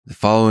The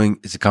following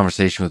is a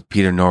conversation with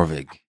Peter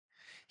Norvig.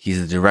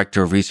 He's the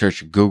Director of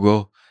Research at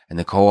Google and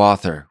the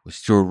co-author with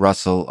Stuart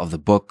Russell of the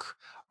book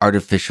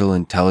Artificial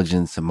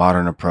Intelligence: A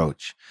Modern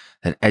Approach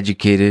that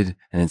educated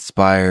and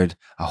inspired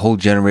a whole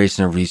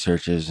generation of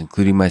researchers,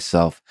 including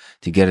myself,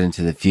 to get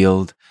into the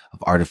field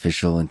of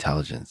artificial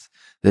intelligence.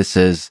 This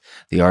is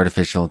the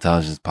Artificial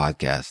Intelligence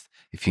Podcast.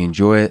 If you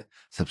enjoy it,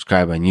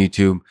 subscribe on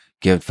YouTube,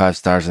 give it 5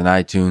 stars on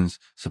iTunes,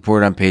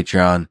 support on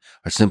Patreon,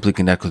 or simply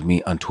connect with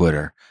me on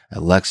Twitter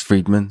at Lex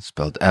Friedman,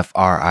 spelled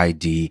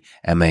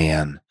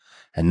Fridman.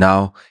 And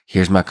now,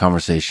 here's my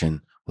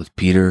conversation with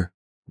Peter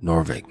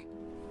Norvig.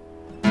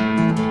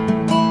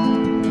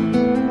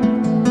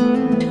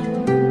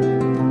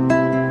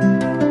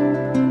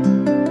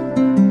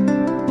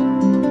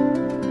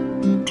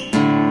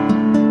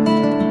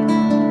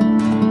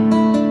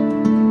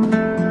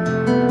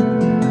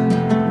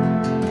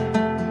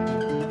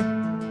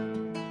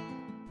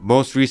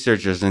 Most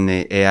researchers in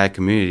the AI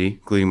community,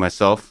 including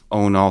myself,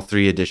 own all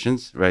 3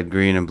 editions, red,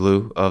 green, and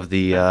blue, of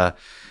the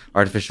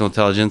Artificial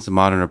Intelligence: A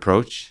Modern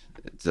Approach.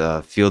 It's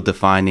a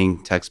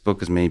field-defining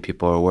textbook, as many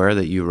people are aware,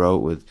 that you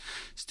wrote with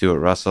Stuart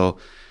Russell.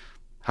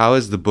 How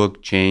has the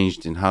book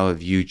changed, and how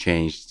have you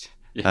changed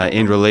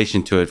in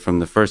relation to it from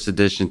the first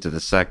edition to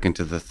the second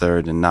to the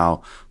third, and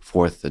now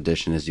 4th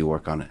edition as you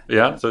work on it?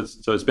 Yeah, so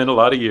it's been a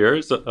lot of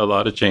years, a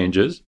lot of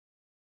changes.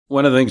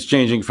 One of the things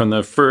changing from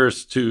the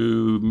first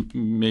to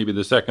maybe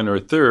the second or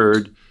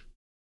third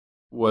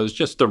was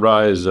just the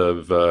rise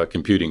of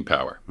computing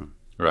power,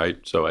 right?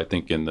 So I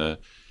think in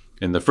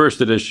the first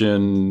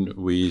edition,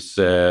 we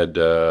said,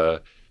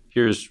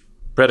 here's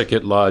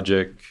predicate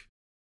logic,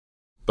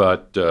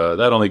 but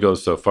that only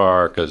goes so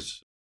far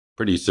because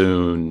pretty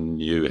soon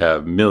you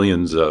have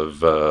millions of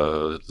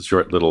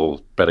short little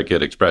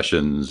predicate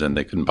expressions and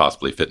they couldn't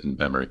possibly fit in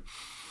memory.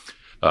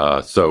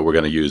 So we're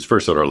going to use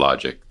first-order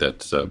logic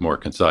that's more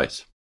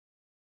concise.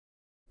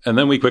 And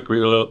then we quickly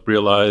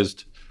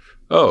realized,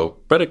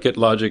 predicate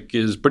logic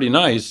is pretty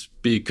nice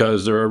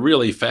because there are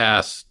really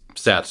fast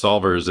stat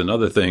solvers and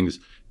other things.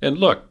 And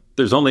look,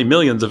 there's only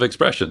millions of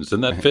expressions,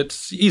 and that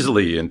fits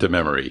easily into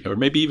memory, or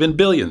maybe even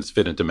billions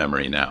fit into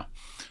memory now.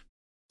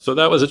 So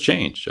that was a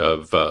change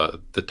of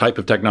the type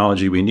of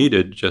technology we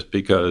needed just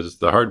because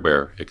the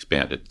hardware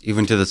expanded.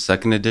 Even to the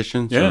second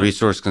edition? So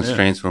resource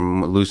constraints were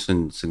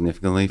loosened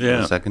significantly for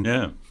the second?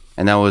 Yeah.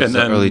 And that was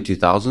the early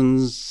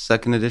 2000s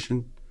second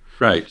edition?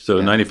 Right.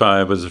 So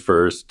 95 was the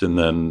first, and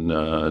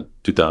then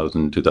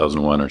 2000,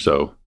 2001 or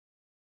so.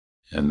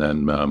 And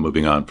then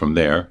moving on from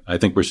there. I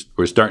think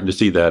we're starting to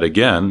see that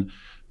again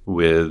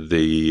with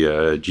the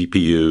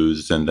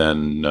GPUs and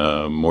then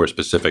more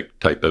specific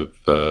type of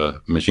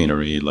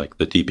machinery like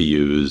the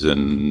TPUs,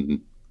 and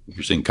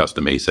you're seeing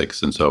custom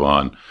ASICs and so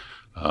on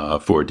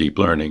for deep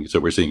learning. So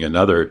we're seeing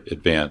another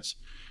advance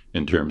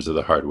in terms of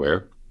the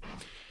hardware.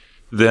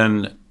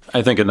 Then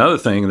I think another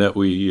thing that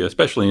we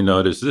especially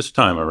noticed this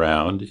time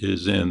around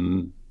is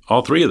in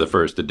all 3 of the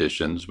first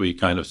editions, we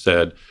kind of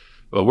said,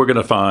 well, we're going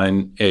to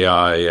find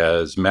AI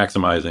as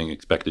maximizing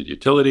expected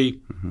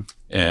utility,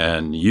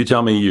 and you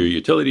tell me your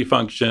utility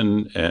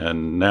function,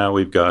 and now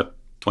we've got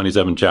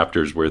 27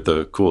 chapters worth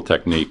of cool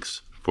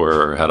techniques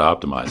for how to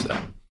optimize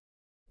that.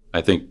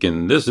 I think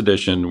in this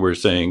edition, we're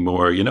saying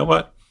more, you know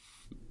what?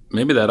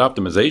 Maybe that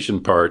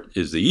optimization part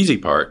is the easy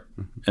part,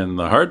 and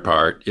the hard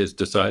part is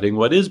deciding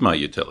what is my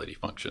utility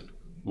function?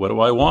 What do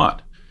I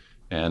want?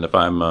 And if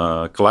I'm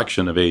a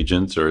collection of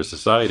agents or a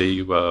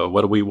society,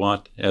 what do we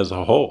want as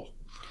a whole?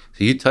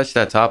 So you touched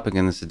that topic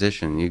in this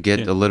edition. You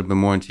get a little bit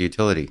more into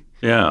utility.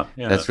 Yeah.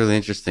 That's really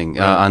interesting.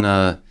 On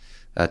a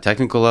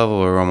technical level,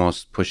 or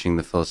almost pushing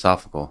the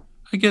philosophical?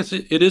 I guess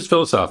it is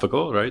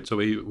philosophical, right? So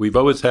we've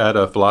always had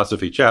a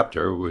philosophy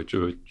chapter, which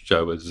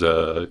I was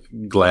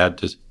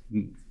glad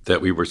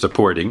that we were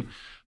supporting.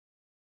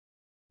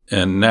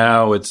 And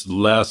now it's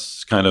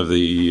less kind of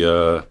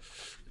the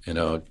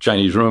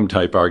Chinese room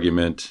type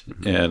argument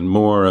and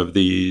more of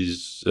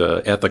these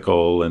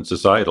ethical and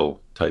societal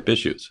type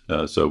issues.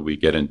 So we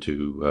get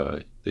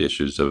into the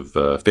issues of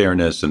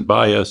fairness and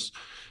bias,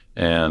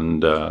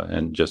 and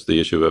just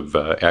the issue of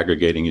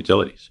aggregating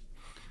utilities.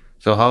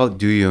 So how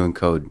do you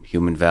encode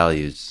human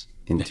values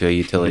into a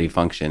utility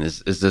function?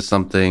 Is this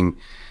something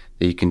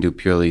that you can do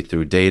purely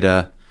through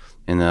data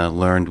in a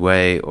learned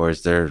way, or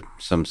is there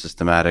some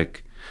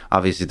systematic?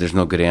 Obviously, there's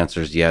no good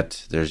answers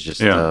yet. There's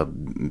just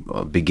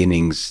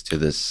beginnings to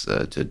this,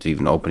 to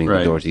even opening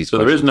the door to these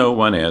questions. There is no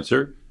one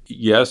answer.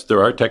 Yes,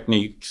 there are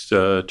techniques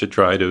to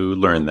try to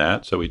learn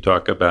that. So we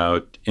talk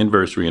about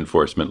inverse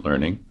reinforcement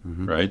learning,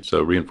 right?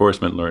 So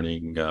reinforcement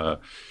learning,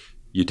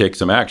 you take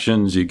some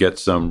actions, you get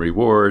some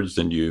rewards,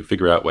 and you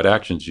figure out what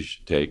actions you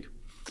should take.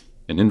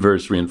 In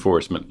inverse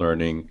reinforcement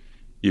learning,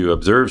 you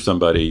observe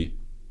somebody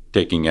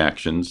taking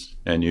actions,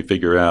 and you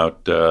figure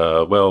out,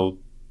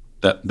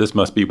 that this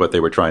must be what they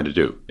were trying to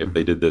do. If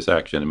they did this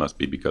action, it must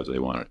be because they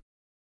wanted it.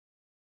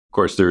 Of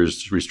course,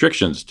 there's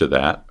restrictions to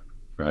that,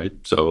 right?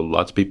 So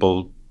lots of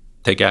people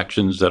take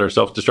actions that are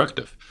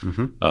self-destructive,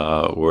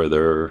 or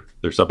they're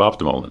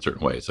suboptimal in a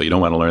certain way. So you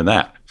don't want to learn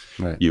that.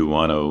 Right. You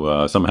want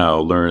to somehow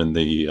learn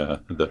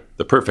the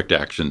perfect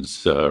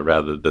actions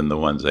rather than the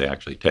ones they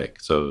actually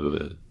take.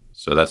 So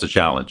that's a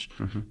challenge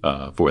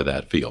for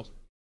that field.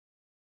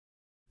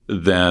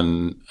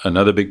 Then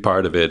another big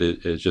part of it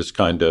is just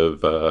kind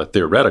of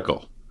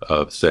theoretical,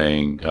 of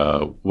saying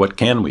what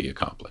can we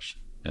accomplish.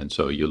 And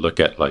so you look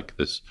at like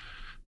this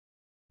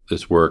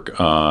work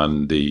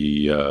on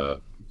the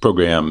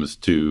programs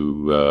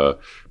to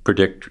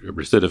predict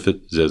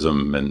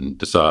recidivism and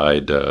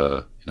decide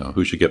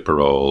who should get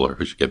parole or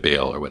who should get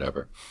bail or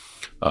whatever,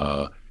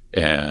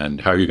 and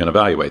how are you going to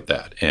evaluate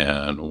that?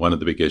 And one of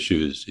the big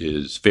issues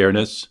is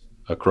fairness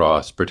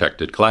across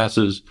protected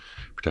classes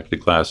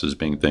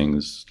being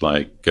things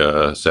like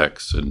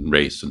sex and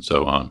race and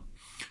so on.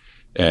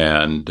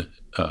 And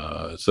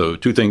so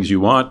two things you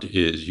want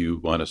is you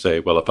want to say,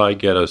 well, if I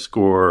get a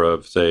score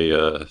of, say,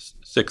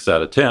 6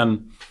 out of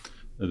 10,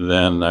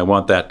 then I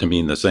want that to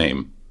mean the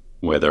same,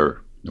 no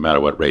matter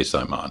what race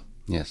I'm on.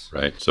 Yes.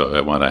 Right. So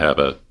I want to have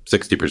a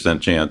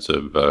 60% chance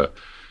of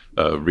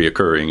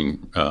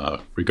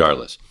reoccurring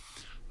regardless.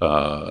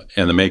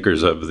 And the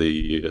makers of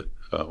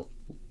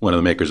one of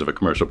the makers of a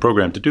commercial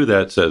program to do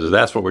that says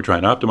that's what we're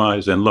trying to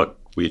optimize. And look,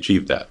 we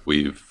achieved that.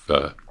 We've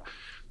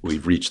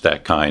reached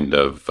that kind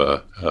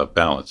of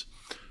balance.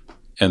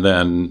 And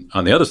then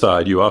on the other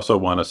side, you also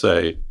want to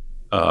say,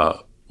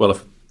 well,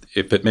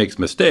 if it makes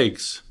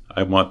mistakes,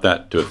 I want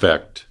that to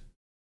affect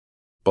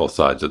both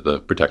sides of the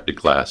protected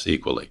class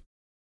equally.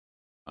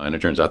 And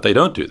it turns out they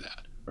don't do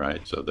that,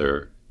 right? So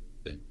they're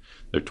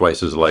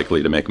twice as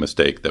likely to make a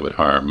mistake that would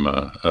harm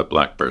a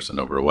black person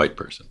over a white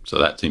person. So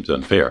that seems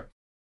unfair.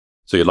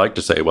 So you'd like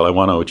to say, well, I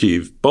want to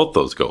achieve both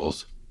those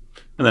goals.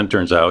 And then it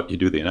turns out you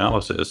do the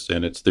analysis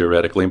and it's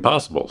theoretically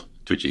impossible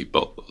to achieve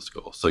both those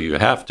goals. So you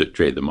have to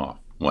trade them off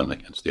one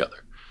against the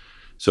other.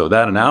 So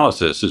that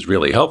analysis is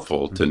really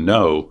helpful to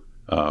know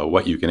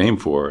what you can aim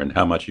for and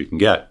how much you can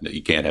get.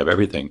 You can't have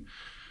everything.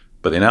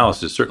 But the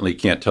analysis certainly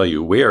can't tell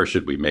you where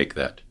should we make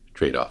that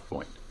trade-off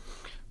point.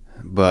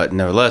 But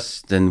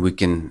nevertheless, then we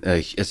can,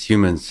 as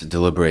humans,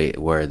 deliberate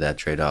where that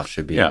trade-off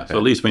should be. Yeah, so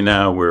at least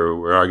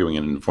we're arguing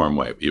in an informed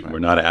way. We're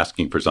not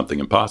asking for something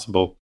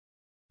impossible.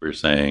 We're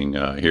saying,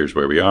 here's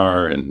where we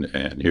are,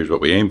 and here's what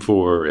we aim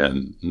for,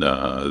 and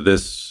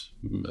this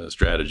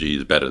strategy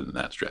is better than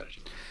that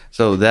strategy.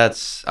 So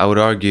that's, I would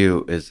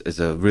argue, is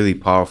a really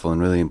powerful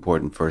and really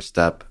important first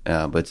step,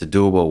 but it's a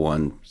doable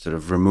one, sort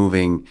of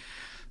removing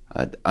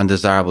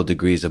undesirable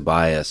degrees of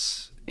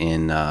bias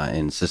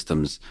in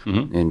systems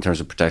in terms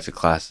of protected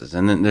classes.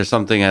 And then there's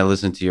something, I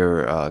listened to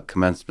your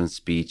commencement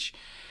speech,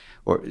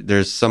 or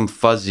there's some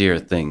fuzzier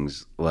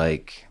things,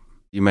 like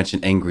you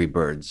mentioned Angry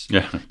Birds.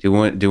 Yeah. Do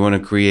you want to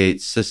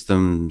create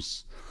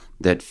systems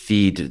that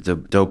feed the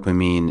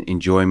dopamine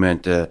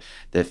enjoyment, that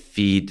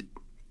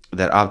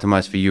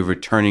optimize for you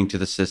returning to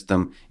the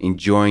system,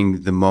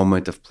 enjoying the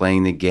moment of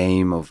playing the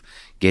game, of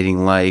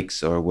getting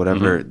likes or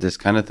whatever, this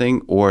kind of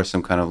thing, or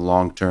some kind of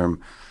long-term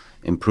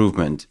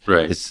improvement?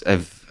 Right.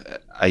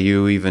 Are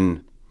you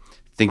even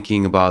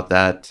thinking about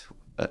that?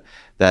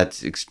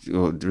 That's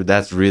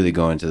really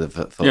going to the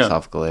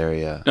philosophical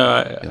area.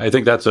 I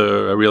think that's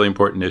a really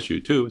important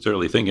issue too.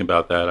 Certainly thinking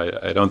about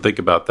that. I don't think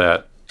about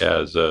that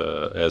as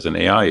an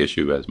AI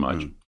issue as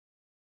much.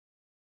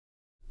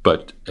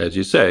 But as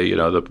you say,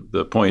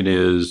 the point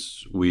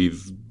is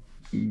we've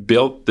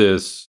built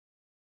this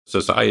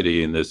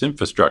society and this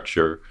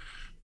infrastructure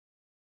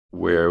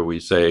where we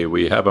say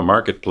we have a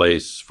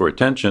marketplace for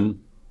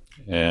attention,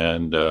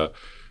 and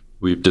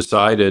we've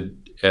decided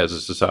as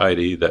a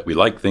society that we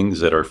like things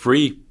that are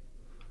free,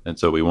 and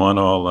so we want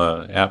all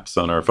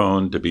apps on our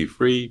phone to be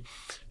free,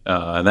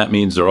 and that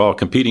means they're all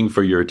competing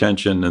for your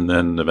attention, and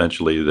then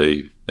eventually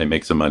they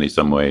make some money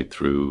some way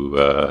through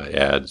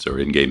ads or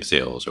in-game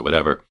sales or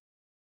whatever.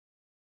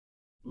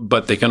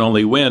 But they can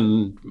only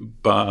win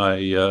by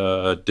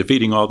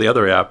defeating all the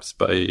other apps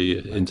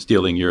in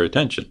stealing your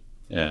attention.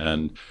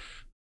 And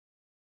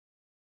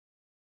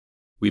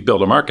we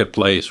build a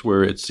marketplace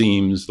where it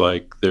seems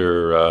like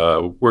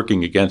they're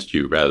working against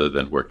you rather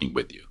than working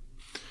with you.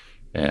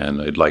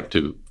 And I'd like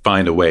to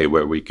find a way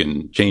where we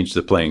can change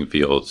the playing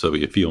field so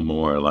you feel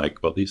more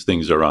like, well, these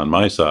things are on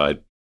my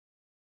side.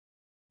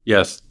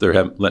 Yes, they're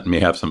letting me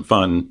have some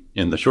fun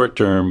in the short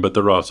term, but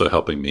they're also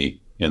helping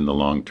me in the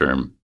long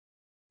term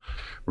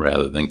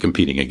rather than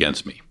competing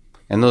against me.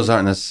 And those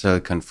aren't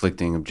necessarily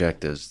conflicting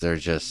objectives. They're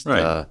just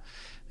right.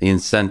 The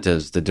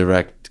incentives, the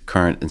direct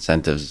current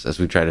incentives, as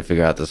we try to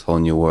figure out this whole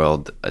new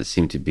world,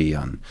 seem to be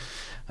on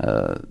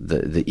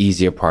the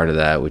easier part of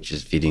that, which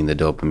is feeding the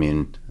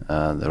dopamine,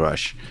 the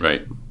rush.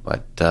 Right.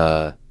 But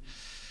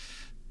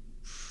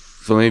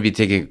so maybe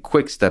taking a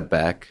quick step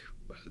back,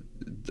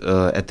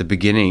 at the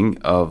beginning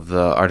of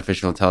the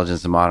Artificial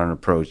Intelligence, the Modern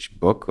Approach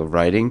book of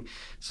writing.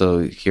 So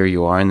here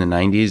you are in the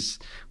 90s,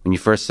 when you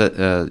first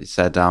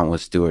sat down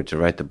with Stuart to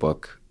write the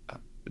book,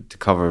 to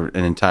cover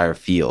an entire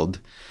field,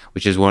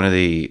 which is one of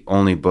the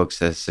only books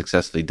that's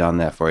successfully done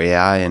that for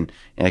AI, and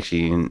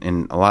actually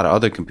in a lot of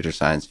other computer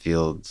science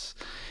fields,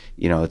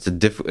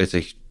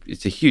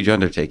 it's a huge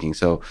undertaking.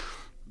 So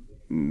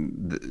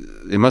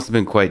it must have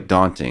been quite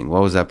daunting.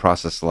 What was that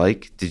process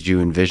like? Did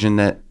you envision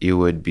that you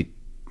would be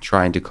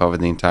trying to cover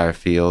the entire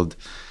field?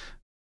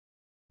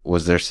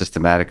 Was there a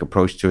systematic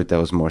approach to it that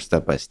was more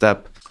step by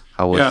step?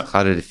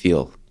 How did it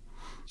feel?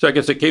 So I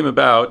guess it came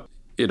about,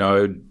 I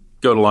would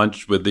go to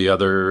lunch with the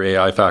other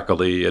AI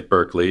faculty at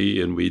Berkeley,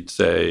 and we'd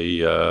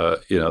say,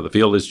 the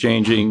field is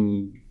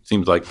changing.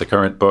 Seems like the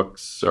current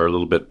books are a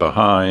little bit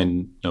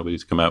behind.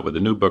 Nobody's come out with a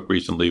new book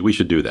recently. We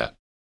should do that.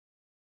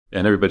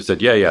 And everybody said,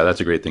 yeah,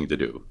 that's a great thing to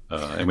do.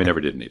 And we never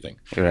did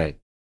anything. Right.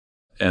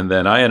 And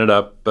then I ended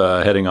up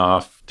heading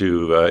off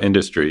to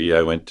industry.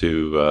 I went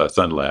to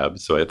Sun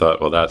Labs. So I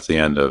thought, well, that's the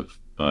end of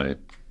my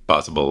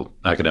possible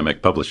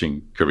academic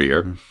publishing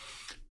career. Mm-hmm.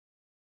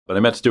 But I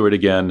met Stuart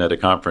again at a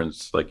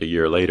conference like a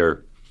year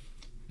later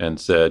and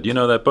said,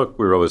 that book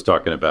we were always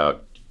talking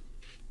about,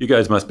 you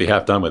guys must be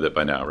half done with it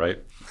by now, right?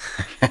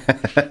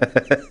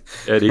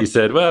 And he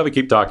said, well, we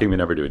keep talking, we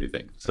never do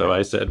anything. So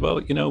I said, well,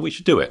 we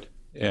should do it.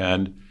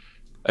 And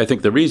I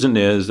think the reason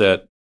is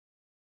that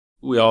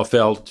we all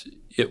felt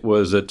it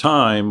was a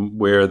time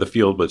where the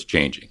field was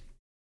changing.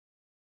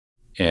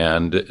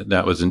 And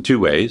that was in two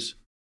ways.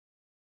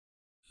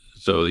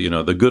 So,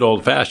 the good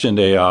old-fashioned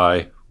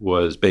AI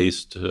was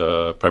based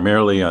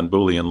primarily on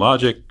Boolean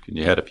logic, and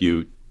you had a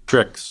few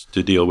tricks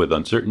to deal with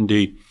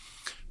uncertainty.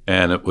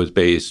 And it was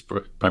based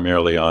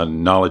primarily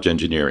on knowledge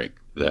engineering,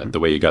 that the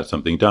way you got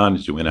something done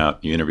is you went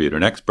out, you interviewed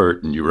an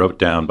expert, and you wrote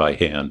down by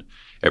hand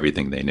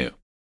everything they knew.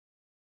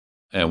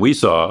 And we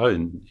saw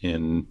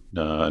in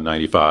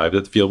 95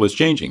 that the field was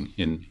changing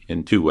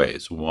in two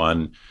ways.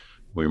 One,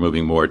 we were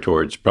moving more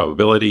towards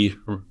probability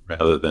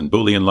rather than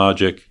Boolean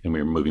logic, and we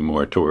were moving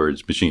more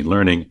towards machine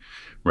learning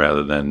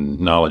rather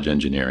than knowledge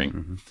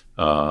engineering.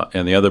 Mm-hmm.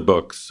 And the other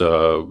books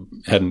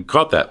hadn't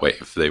caught that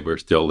wave. They were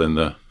still in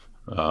the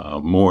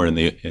more in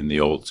the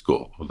old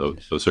school, although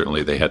so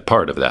certainly they had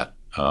part of that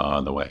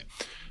on the way.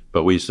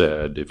 But we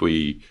said if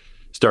we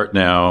start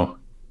now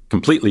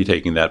completely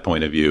taking that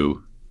point of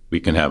view, we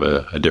can have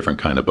a different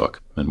kind of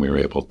book. And we were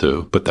able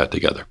to put that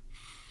together.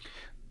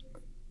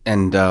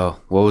 And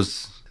what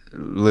was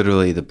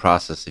literally the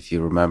process, if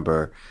you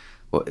remember?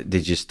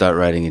 Did you start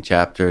writing a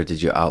chapter?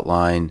 Did you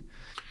outline?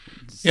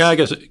 Yeah, I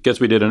guess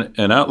we did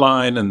an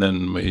outline, and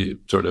then we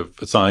sort of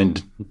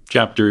assigned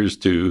chapters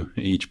to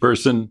each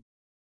person.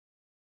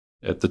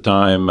 At the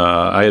time,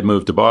 I had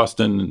moved to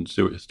Boston, and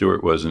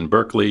Stuart was in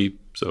Berkeley.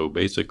 So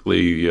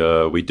basically,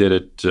 we did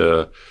it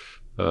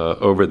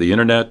over the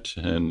internet,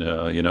 and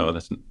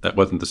that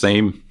wasn't the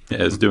same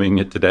as doing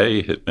it today.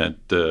 It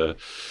meant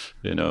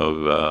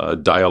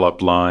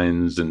dial-up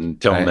lines and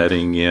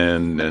telnetting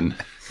in, and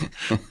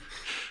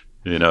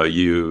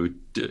you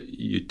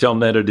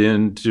telnetted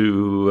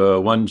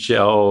into one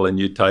shell, and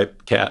you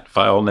type cat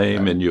file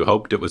name, and you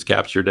hoped it was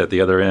captured at the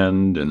other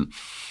end, and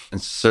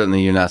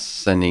certainly you're not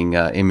sending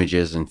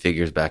images and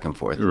figures back and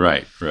forth.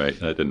 Right.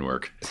 That didn't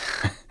work.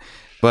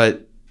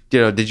 But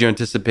did you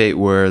anticipate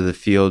where the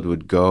field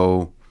would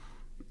go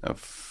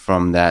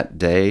from that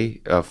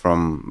day,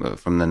 from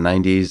the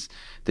 90s?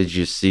 Did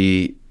you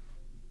see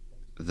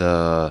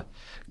the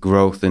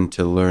growth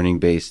into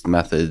learning-based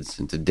methods,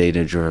 into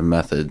data-driven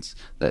methods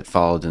that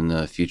followed in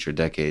the future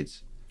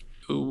decades?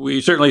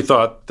 We certainly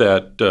thought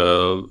that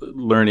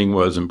learning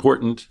was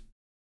important.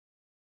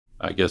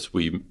 I guess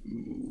we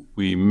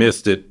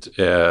missed it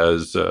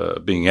as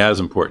being as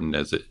important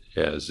as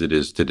it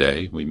is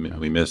today. We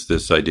missed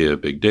this idea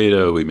of big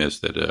data. We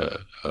missed that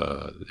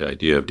the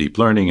idea of deep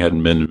learning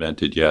hadn't been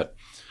invented yet.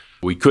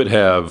 We could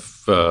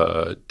have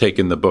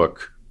taken the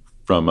book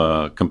from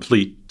a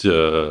complete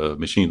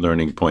machine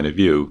learning point of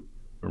view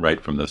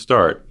right from the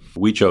start.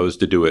 We chose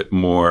to do it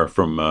more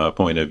from a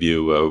point of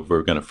view of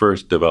we're going to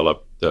first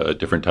develop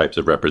different types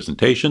of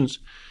representations,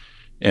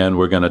 and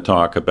we're going to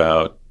talk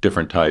about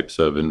different types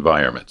of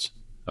environments.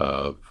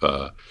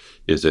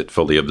 Is it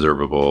fully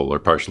observable or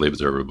partially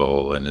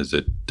observable, and is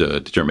it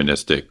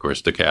deterministic or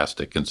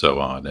stochastic, and so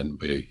on.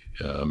 And we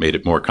made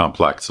it more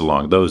complex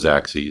along those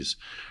axes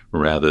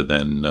rather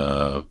than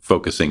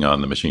focusing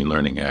on the machine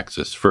learning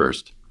axis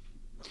first.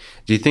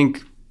 Do you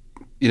think,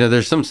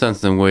 there's some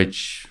sense in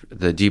which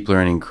the deep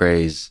learning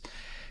craze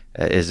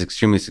is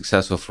extremely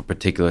successful for a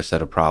particular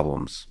set of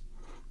problems.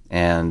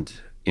 And,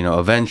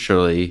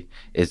 eventually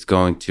it's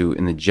going to,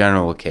 in the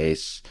general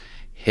case,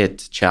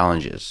 hit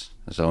challenges.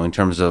 So in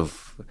terms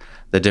of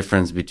the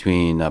difference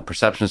between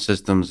perception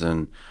systems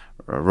and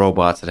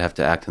robots that have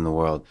to act in the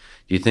world,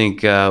 do you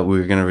think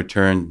we're going to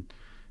return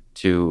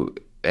to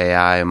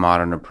AI, a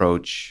modern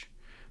approach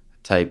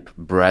type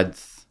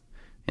breadth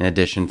in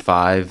edition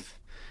 5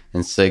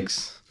 and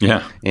 6?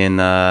 Yeah.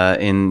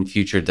 In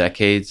future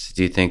decades,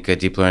 do you think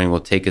deep learning will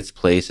take its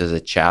place as a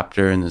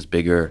chapter in this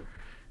bigger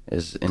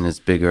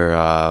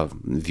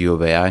view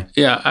of AI?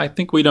 Yeah, I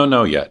think we don't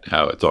know yet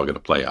how it's all going to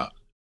play out.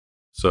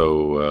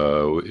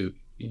 So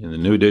in the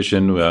new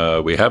edition,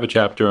 we have a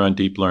chapter on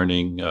deep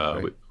learning.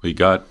 Right. We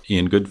got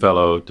Ian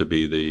Goodfellow to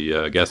be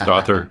the guest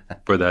author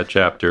for that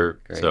chapter.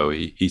 Great. So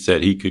he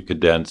said he could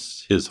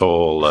condense his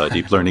whole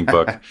deep learning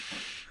book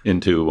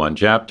into one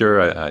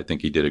chapter. I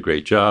think he did a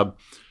great job.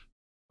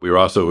 We were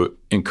also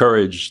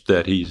encouraged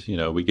that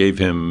we gave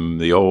him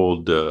the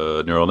old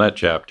neural net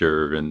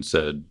chapter and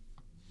said,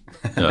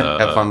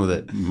 have fun with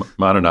it.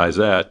 Modernize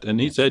that. And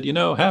he said,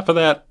 half of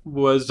that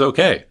was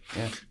okay.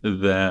 Yeah.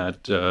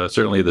 That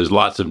certainly there's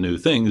lots of new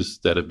things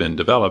that have been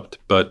developed,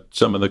 but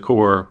some of the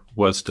core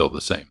was still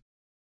the same.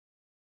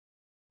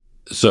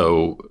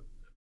 So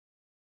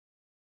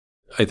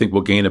I think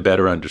we'll gain a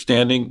better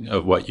understanding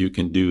of what you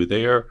can do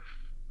there.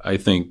 I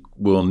think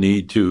we'll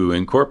need to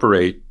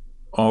incorporate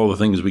all the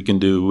things we can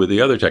do with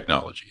the other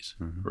technologies,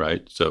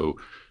 right? So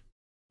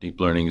deep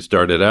learning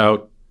started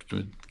out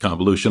with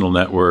convolutional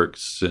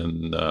networks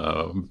and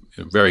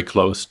very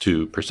close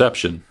to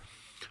perception,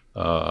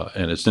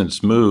 and has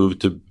since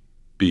moved to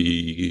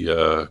be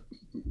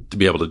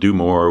able to do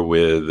more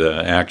with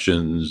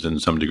actions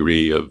and some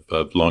degree of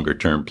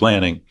longer-term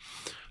planning.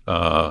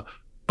 But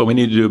we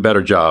need to do a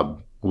better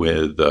job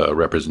with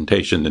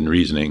representation and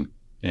reasoning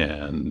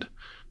and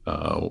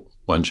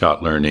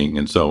one-shot learning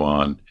and so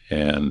on.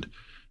 And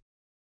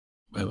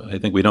I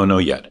think we don't know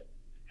yet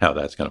how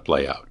that's going to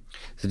play out.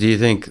 So do you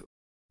think,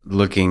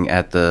 looking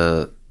at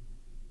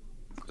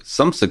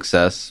some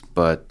success,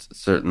 but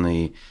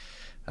certainly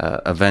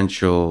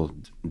eventual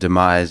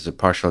demise, or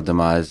partial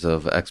demise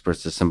of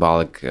experts to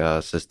symbolic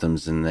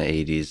systems in the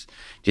 80s,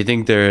 do you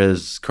think there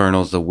is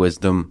kernels of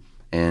wisdom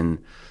in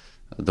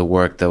the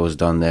work that was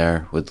done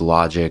there with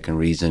logic and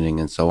reasoning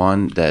and so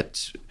on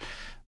that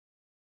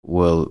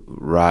will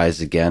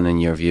rise again in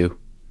your view?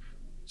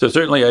 So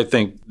certainly I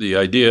think the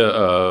idea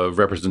of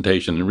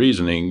representation and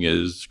reasoning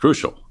is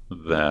crucial,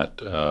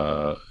 that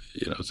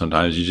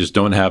sometimes you just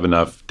don't have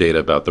enough data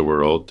about the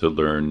world to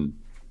learn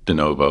de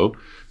novo.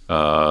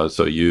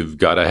 So you've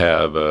got to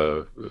have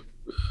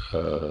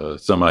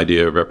some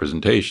idea of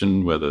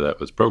representation, whether that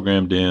was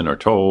programmed in or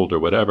told or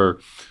whatever,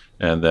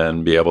 and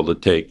then be able to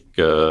take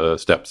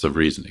steps of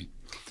reasoning.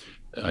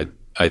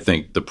 I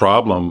think the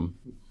problem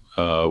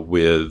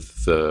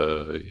with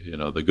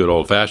the good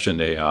old-fashioned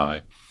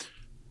AI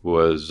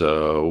was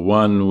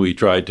one, we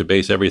tried to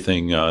base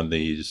everything on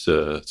these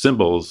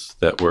symbols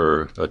that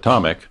were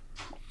atomic,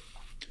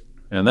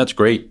 and that's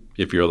great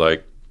if you're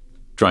like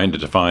trying to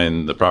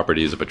define the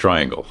properties of a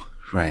triangle,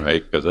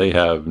 right? Because they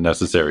have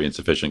necessary and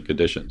sufficient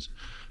conditions.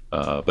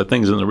 But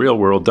things in the real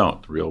world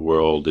don't. The real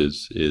world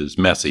is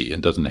messy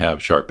and doesn't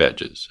have sharp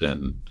edges,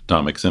 and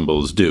atomic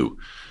symbols do.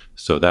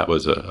 So that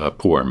was a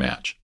poor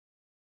match.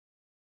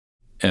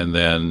 And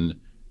then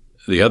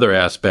the other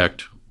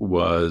aspect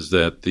was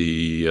that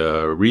the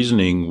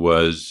reasoning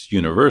was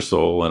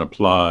universal and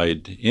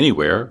applied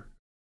anywhere,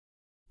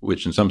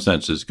 which in some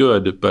sense is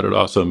good, but it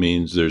also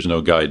means there's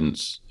no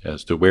guidance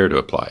as to where to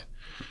apply it.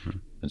 Mm-hmm.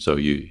 And so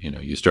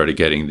you started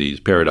getting these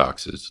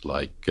paradoxes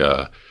like,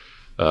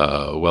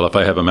 well, if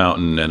I have a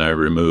mountain and I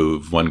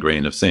remove 1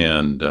 grain of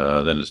sand,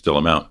 then it's still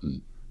a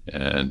mountain.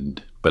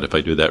 But if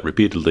I do that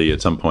repeatedly,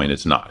 at some point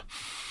it's not,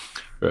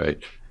 right?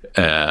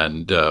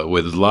 And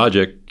with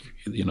logic,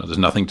 there's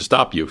nothing to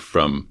stop you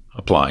from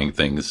applying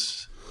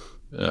things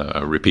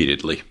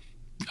repeatedly.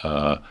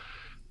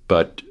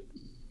 But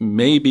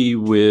maybe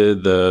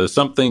with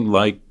something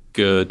like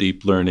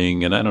deep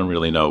learning, and I don't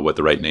really know what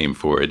the right name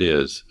for it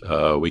is,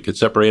 we could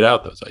separate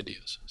out those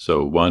ideas.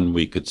 So one,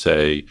 we could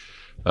say,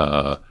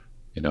 a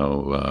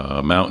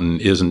mountain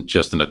isn't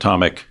just an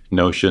atomic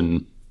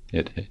notion.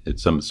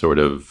 It's some sort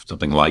of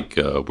something like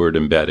word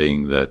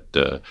embedding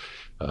that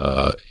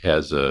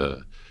has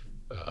a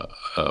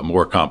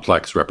more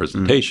complex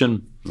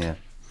representation. Yeah.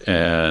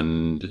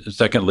 And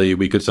secondly,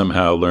 we could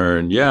somehow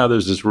learn,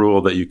 there's this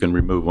rule that you can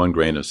remove 1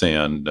 grain of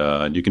sand,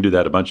 and you can do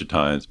that a bunch of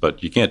times,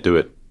 but you can't do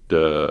it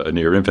a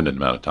near infinite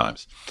amount of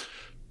times.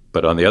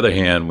 But on the other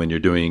hand, when you're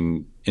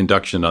doing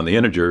induction on the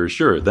integer,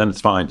 sure, then it's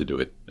fine to do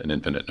it an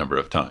infinite number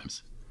of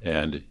times.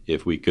 And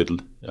if we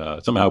could,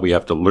 somehow we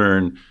have to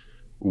learn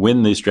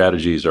when these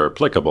strategies are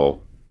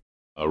applicable,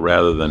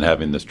 rather than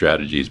having the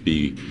strategies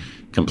be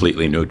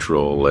completely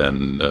neutral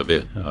and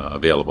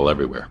available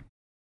everywhere.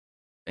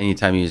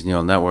 Anytime you use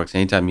neural networks,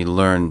 anytime you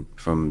learn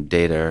from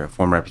data,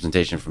 form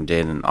representation from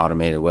data in an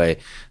automated way,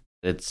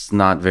 it's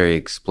not very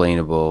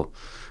explainable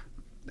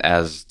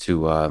as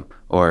to,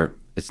 or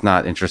it's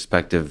not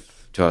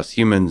introspective to us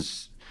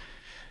humans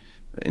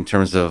in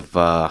terms of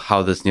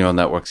how this neural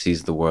network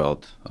sees the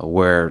world.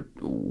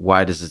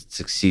 Why does it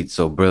succeed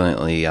so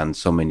brilliantly in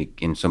so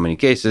many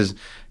cases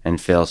and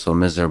fail so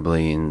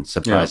miserably in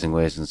surprising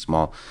ways in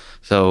small?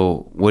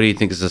 So, what do you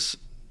think is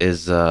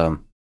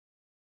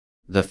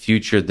the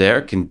future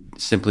there? Can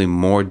simply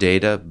more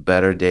data,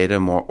 better data,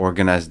 more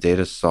organized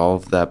data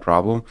solve that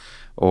problem?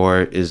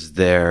 Or is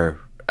there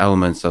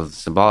elements of the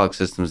symbolic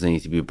systems that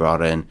need to be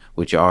brought in,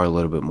 which are a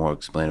little bit more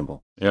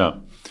explainable? Yeah.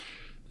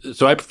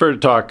 So I prefer to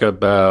talk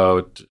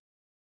about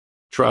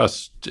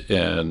trust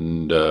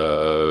and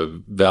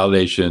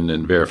validation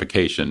and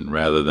verification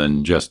rather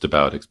than just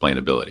about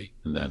explainability.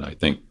 And then I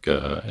think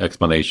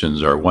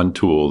explanations are one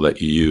tool that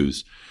you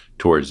use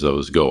towards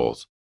those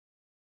goals.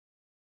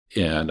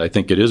 And I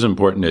think it is an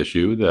important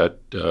issue that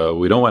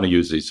we don't want to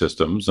use these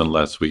systems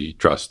unless we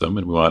trust them,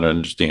 and we want to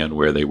understand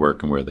where they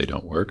work and where they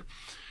don't work.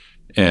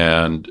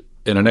 And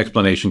And an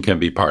explanation can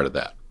be part of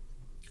that,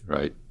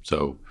 right?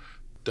 So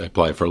I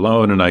apply for a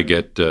loan and I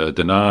get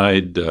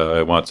denied.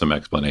 I want some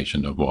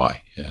explanation of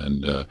why.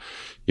 And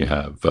you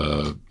have,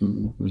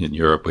 in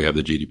Europe, we have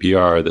the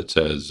GDPR that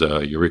says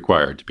you're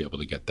required to be able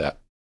to get that.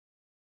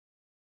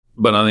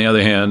 But on the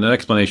other hand, an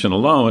explanation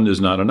alone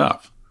is not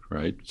enough,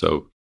 right?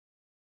 So,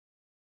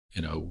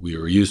 we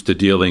were used to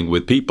dealing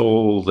with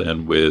people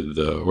and with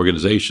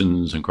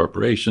organizations and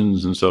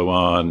corporations and so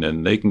on,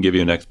 and they can give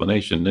you an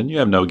explanation, and you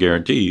have no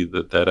guarantee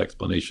that that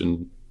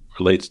explanation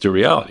relates to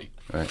reality,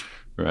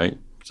 right?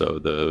 So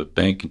the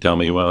bank can tell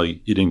me, well, you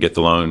didn't get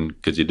the loan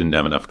because you didn't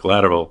have enough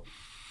collateral,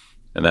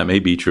 and that may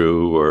be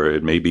true, or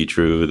it may be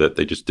true that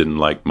they just didn't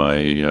like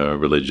my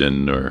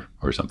religion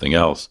or something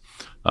else.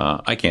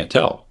 I can't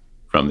tell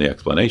from the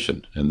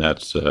explanation, and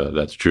that's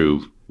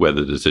true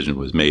whether the decision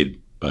was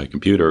made by a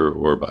computer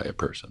or by a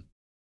person.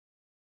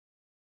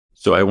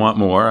 So I want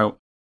more.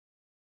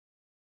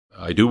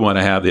 I do want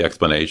to have the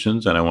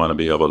explanations, and I want to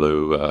be able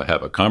to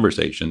have a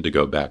conversation to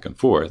go back and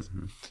forth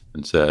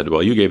and said,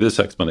 well, you gave this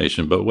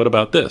explanation, but what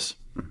about this?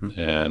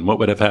 And what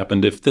would have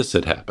happened if this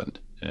had happened?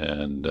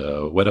 And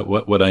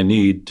what would I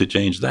need to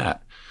change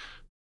that?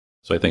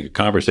 So I think a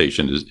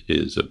conversation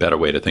is a better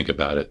way to think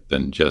about it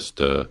than just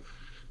an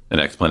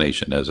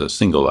explanation as a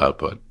single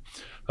output.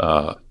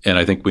 And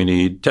I think we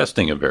need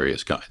testing of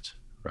various kinds,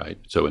 right?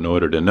 So in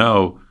order to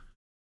know,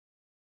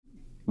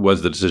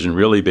 was the decision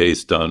really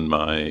based on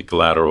my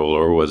collateral,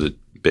 or was it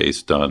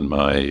based on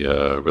my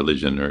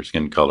religion or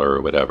skin color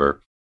or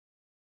whatever?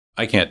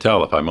 I can't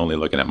tell if I'm only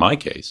looking at my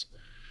case.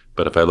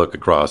 But if I look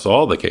across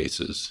all the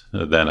cases,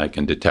 then I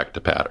can detect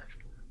a pattern,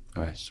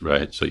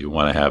 right? So you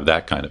want to have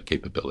that kind of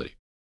capability.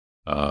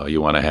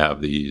 You want to have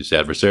these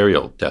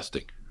adversarial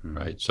testing,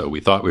 right? So we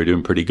thought we were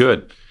doing pretty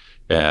good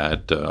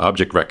at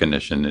object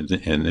recognition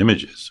in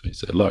images. We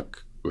said,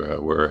 look,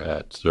 we're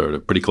at sort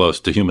of pretty close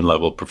to human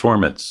level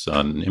performance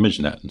on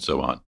ImageNet and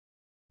so on.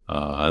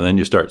 And then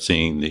you start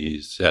seeing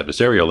these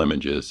adversarial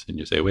images and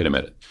you say, wait a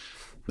minute,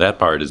 that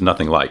part is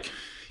nothing like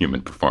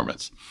human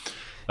performance.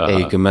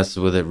 You can mess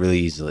with it really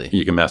easily.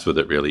 You can mess with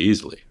it really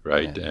easily,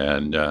 right? Yeah.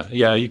 And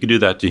you can do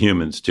that to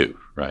humans too,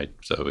 right?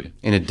 So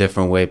in a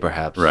different way,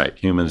 perhaps. Right.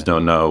 Humans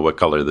don't know what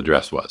color the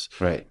dress was.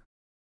 Right.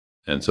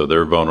 And so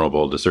they're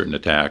vulnerable to certain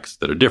attacks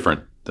that are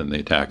different than the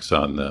attacks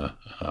on the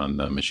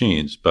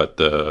machines. But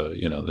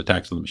the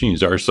attacks on the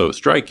machines are so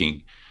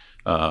striking,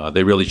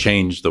 they really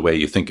change the way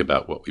you think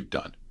about what we've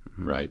done,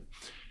 right?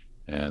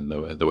 And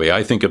the way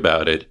I think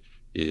about it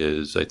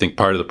is, I think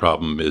part of the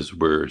problem is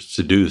we're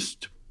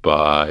seduced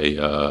by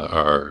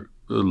our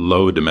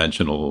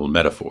low-dimensional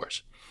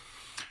metaphors,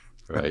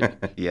 right?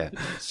 Yeah.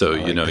 So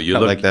you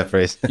look, like that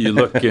phrase. you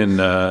look in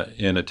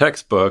a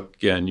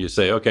textbook and you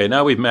say, okay,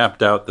 now we've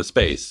mapped out the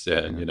space,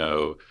 and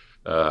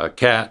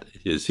cat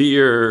is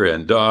here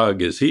and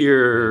dog is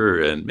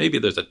here, and maybe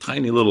there's a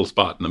tiny little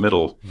spot in the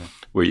middle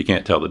where you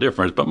can't tell the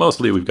difference, but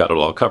mostly we've got it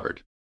all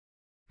covered.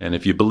 And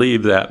if you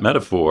believe that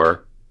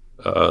metaphor,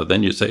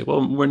 then you say,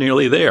 well, we're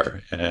nearly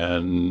there.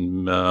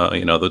 And,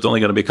 there's only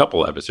going to be a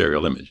couple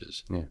adversarial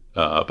images. Yeah.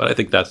 But I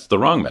think that's the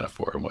wrong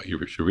metaphor. And what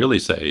you should really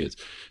say is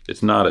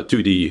it's not a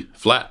 2D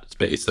flat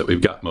space that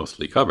we've got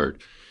mostly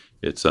covered.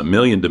 It's a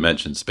million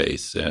dimension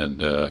space.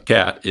 And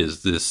cat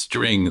is this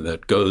string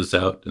that goes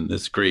out in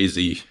this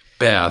crazy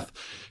path.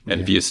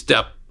 And if you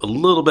step a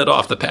little bit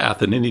off the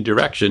path in any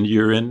direction,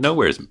 you're in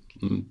nowhere's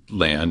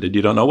land and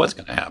you don't know what's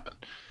going to happen.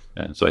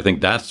 And so I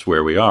think that's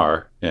where we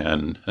are,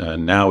 and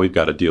now we've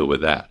got to deal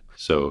with that.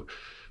 So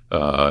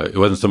it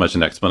wasn't so much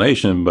an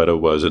explanation, but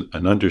it was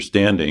an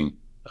understanding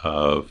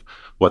of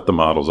what the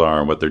models are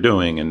and what they're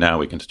doing, and now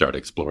we can start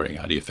exploring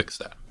how do you fix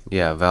that.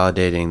 Yeah,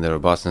 validating the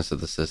robustness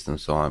of the system,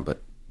 so on.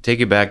 But take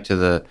it back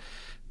to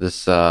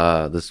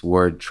this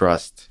word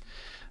trust.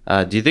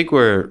 Do you think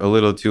we're a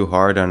little too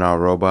hard on our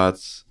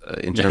robots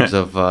in terms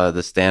of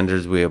the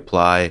standards we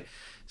apply?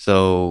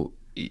 So,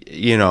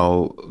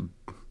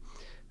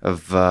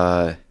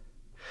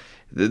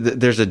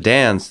 there's a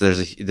dance. There's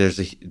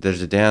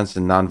a dance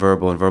in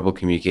nonverbal and verbal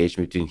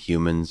communication between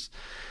humans.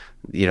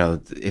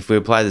 If we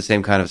apply the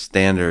same kind of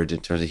standard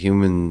in terms of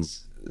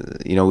humans,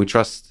 we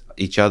trust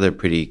each other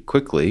pretty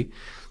quickly.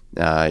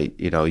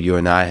 You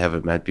and I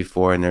haven't met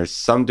before, and there's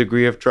some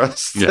degree of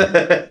trust,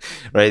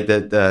 right?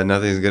 That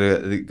nothing's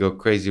gonna go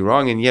crazy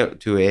wrong. And yet,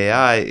 to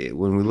AI,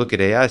 when we look at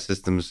AI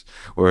systems,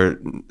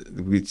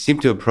 we seem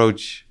to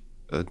approach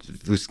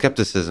with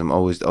skepticism,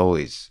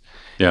 always.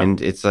 Yeah.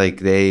 And it's like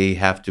they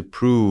have to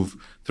prove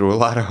through a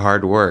lot of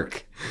hard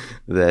work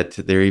that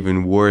they're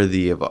even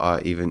worthy of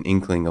even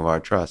inkling of our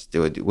trust.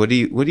 What do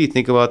you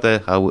think about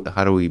that?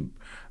 How do we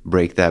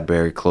break that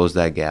barrier, close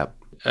that gap?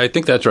 I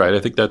think that's right. I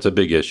think that's a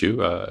big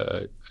issue.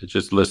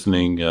 Just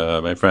listening,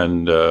 my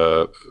friend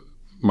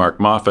Mark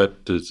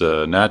Moffat is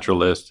a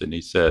naturalist, and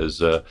he says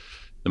the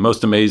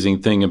most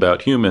amazing thing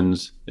about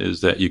humans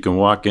is that you can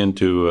walk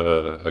into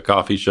a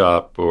coffee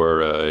shop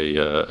or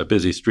a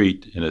busy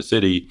street in a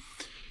city,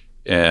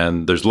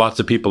 and there's lots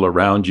of people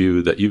around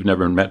you that you've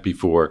never met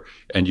before,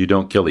 and you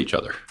don't kill each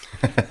other.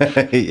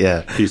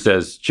 Yeah. He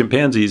says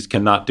chimpanzees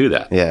cannot do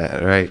that.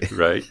 Yeah, right.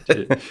 Right?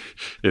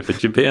 If a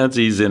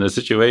chimpanzee's in a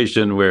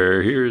situation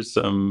where here's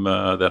some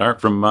that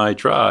aren't from my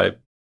tribe,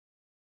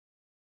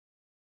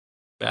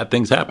 bad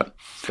things happen.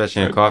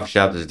 Especially in a coffee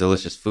shop, there's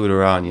delicious food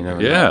around. You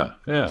never know.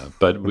 Yeah.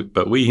 But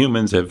we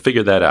humans have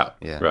figured that out,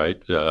 Yeah.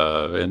 right?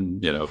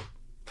 And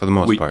For the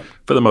most part.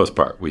 For the most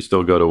part, we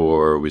still go to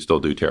war, we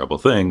still do terrible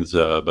things,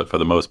 but for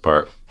the most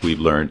part, we've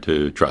learned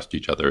to trust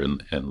each other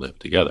and live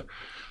together.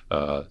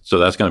 So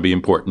that's going to be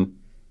important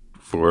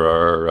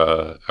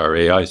for our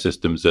AI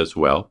systems as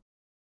well.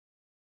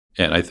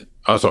 And I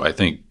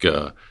think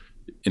a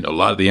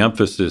lot of the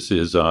emphasis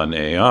is on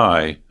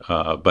AI,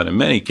 but in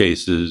many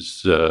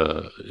cases,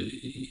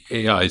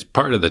 AI is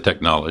part of the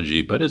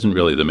technology, but isn't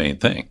really the main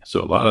thing.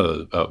 So a lot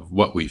of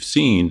what we've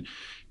seen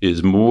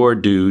is more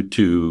due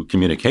to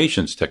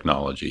communications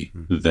technology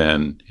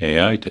than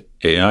AI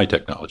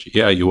technology.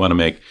 Yeah, you want to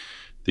make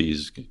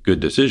these good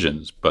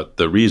decisions, but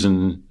the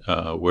reason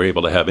we're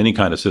able to have any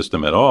kind of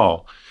system at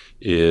all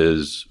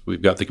is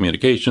we've got the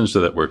communications so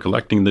that we're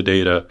collecting the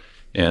data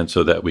and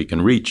so that we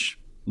can reach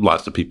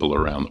lots of people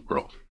around the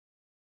world.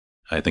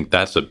 I think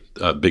that's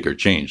a bigger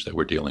change that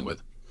we're dealing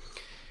with.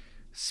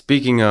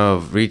 Speaking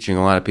of reaching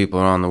a lot of people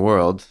around the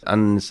world,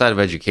 on the side of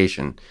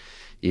education,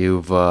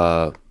 you've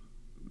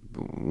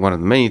one of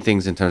the many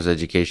things in terms of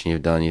education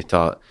you've done, you've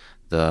taught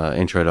the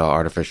Intro to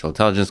Artificial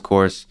Intelligence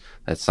course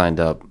that signed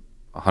up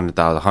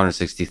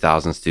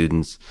 160,000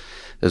 students.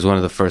 It was one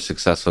of the first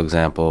successful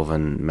example of a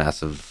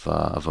massive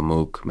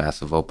MOOC,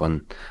 massive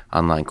open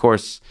online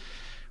course.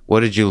 What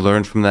did you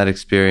learn from that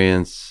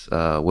experience?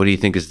 What do you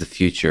think is the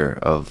future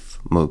of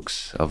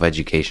MOOCs, of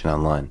education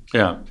online?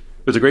 Yeah,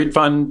 it was a great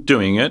fun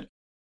doing it,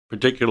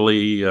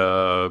 particularly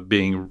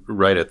being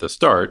right at the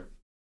start,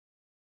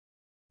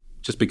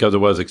 just because it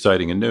was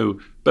exciting and new,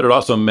 but it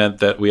also meant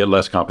that we had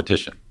less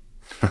competition,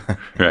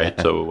 right?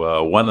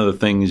 So one of the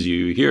things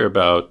you hear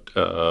about,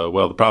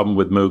 the problem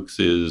with MOOCs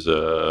is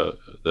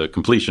the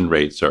completion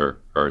rates are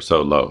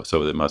so low,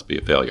 so it must be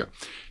a failure.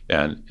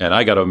 And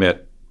I got to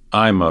admit,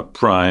 I'm a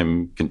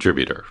prime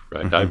contributor,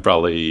 right? Mm-hmm. I've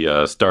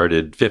probably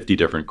started 50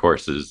 different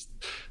courses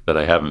that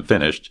I haven't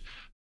finished,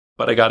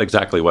 but I got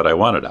exactly what I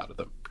wanted out of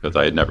them because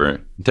I had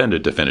never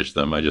intended to finish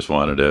them. I just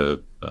wanted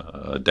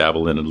to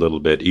dabble in a little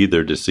bit,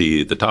 either to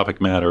see the topic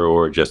matter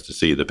or just to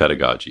see the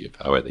pedagogy of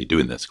how are they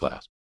doing this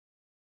class.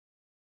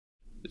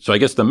 So I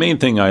guess the main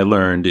thing I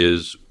learned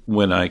is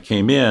when I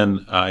came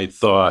in, I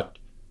thought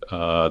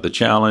the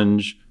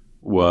challenge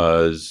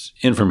was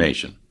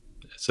information.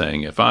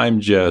 Saying, if I'm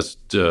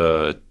just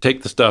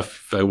take the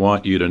stuff I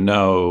want you to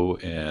know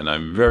and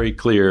I'm very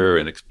clear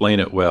and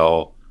explain it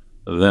well,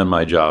 then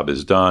my job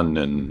is done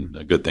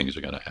and good things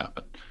are going to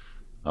happen.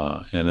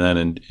 And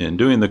then in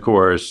doing the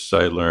course,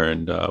 I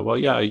learned,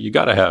 you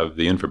got to have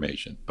the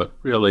information, but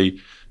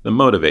really the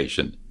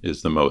motivation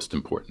is the most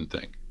important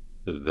thing.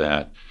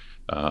 That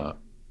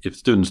if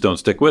students don't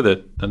stick with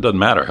it, then it doesn't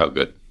matter how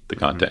good the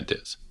content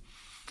is.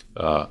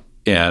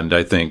 And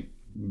I think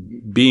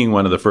being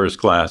one of the first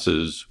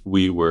classes,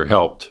 we were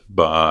helped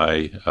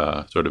by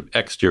sort of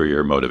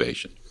exterior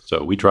motivation.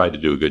 So we tried to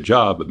do a good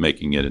job of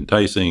making it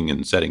enticing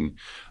and setting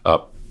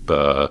up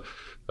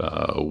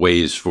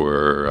ways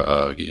for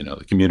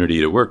the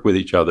community to work with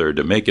each other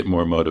to make it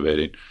more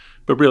motivating.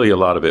 But really a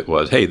lot of it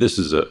was, hey, this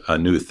is a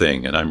new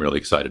thing, and I'm really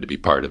excited to be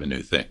part of a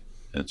new thing.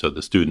 And so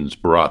the students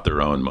brought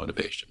their own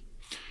motivation.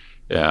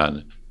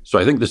 And so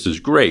I think this is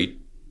great,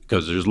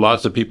 because there's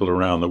lots of people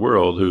around the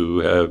world who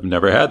have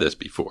never had this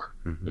before,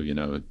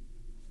 who,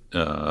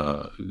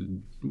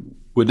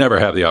 would never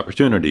have the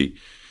opportunity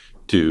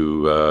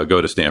to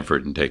go to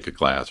Stanford and take a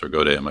class or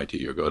go to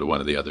MIT or go to one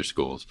of the other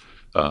schools.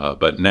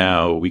 But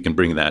now we can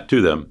bring that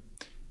to them.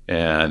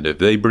 And if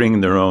they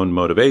bring their own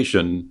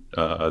motivation,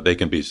 they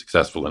can be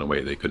successful in a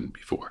way they couldn't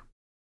before.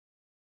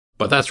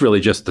 But that's really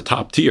just the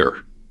top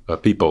tier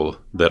of people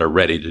that are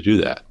ready to do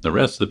that. The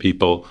rest of the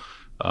people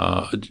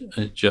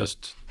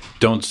just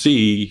don't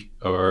see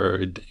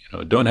or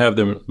don't have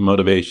the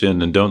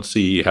motivation and don't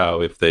see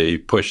how if they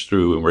push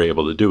through and were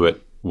able to do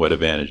it, what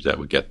advantage that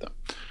would get them.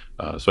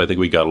 So I think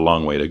we got a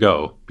long way to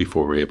go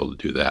before we're able to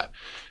do that.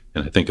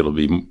 And I think it'll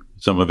be,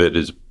 some of it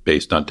is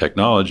based on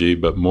technology,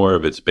 but more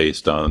of it's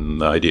based on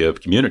the idea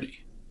of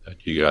community,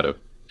 that you got to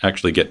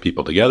actually get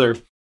people together.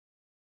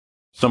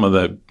 Some of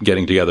the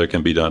getting together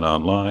can be done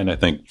online. I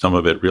think some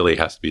of it really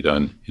has to be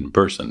done in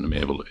person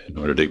in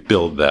order to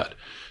build that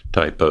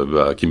type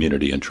of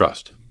community and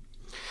trust.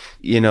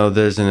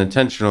 There's an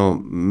intentional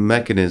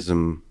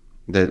mechanism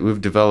that we've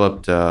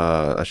developed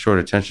a short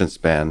attention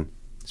span,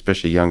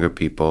 especially younger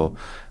people,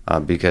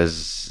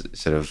 because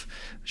sort of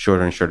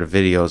shorter and shorter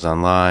videos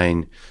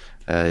online.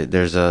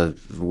 There's the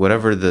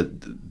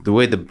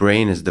way the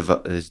brain is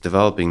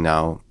developing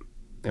now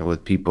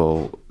with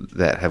people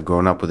that have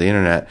grown up with the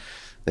internet.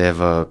 They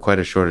have quite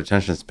a short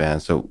attention span.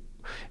 So,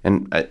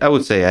 and I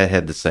would say I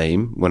had the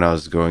same when I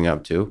was growing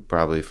up too,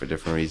 probably for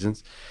different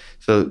reasons.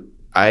 So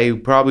I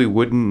probably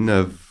wouldn't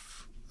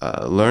have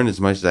learned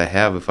as much as I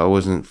have if I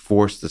wasn't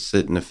forced to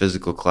sit in a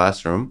physical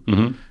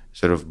classroom,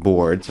 sort of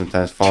bored,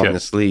 sometimes falling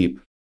asleep,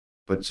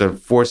 but sort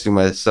of forcing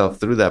myself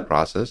through that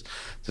process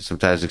to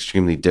sometimes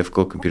extremely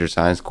difficult computer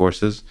science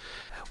courses.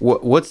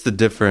 What's the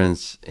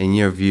difference, in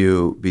your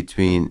view,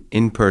 between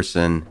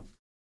in-person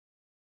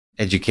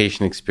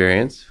education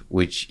experience,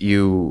 which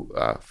you,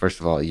 first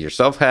of all,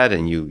 yourself had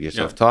and you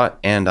yourself taught,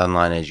 and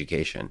online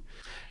education?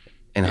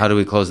 And how do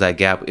we close that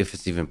gap, if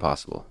it's even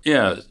possible?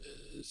 Yeah.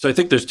 So I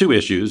think there's two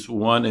issues.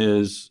 One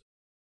is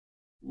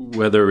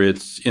whether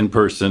it's in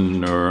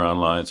person or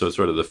online, so it's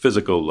sort of the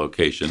physical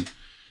location.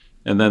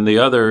 And then the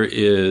other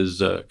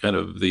is kind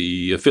of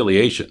the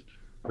affiliation,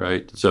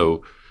 right?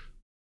 So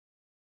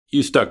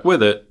you stuck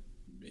with it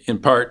in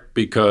part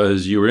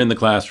because you were in the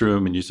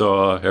classroom and you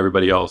saw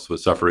everybody else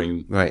was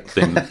suffering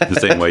the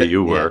same way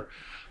you were.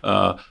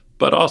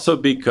 But also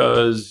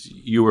because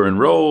you were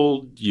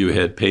enrolled, you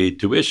had paid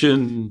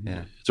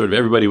tuition, sort of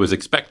everybody was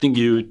expecting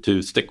you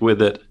to stick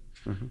with it.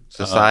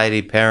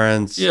 Society,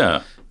 parents,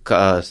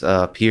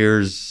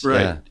 peers.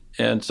 Right. Yeah.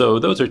 And so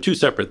those are two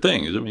separate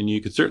things. I mean, you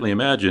could certainly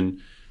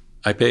imagine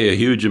I pay a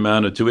huge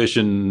amount of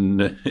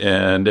tuition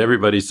and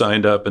everybody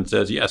signed up and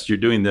says, yes, you're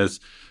doing this.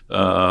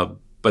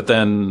 But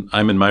then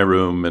I'm in my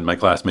room and my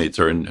classmates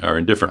are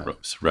in different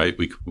rooms, right?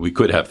 We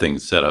could have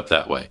things set up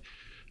that way.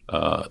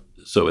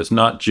 So it's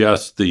not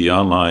just the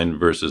online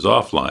versus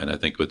offline. I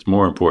think what's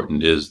more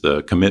important is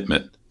the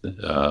commitment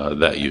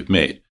that you've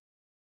made.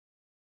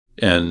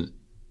 And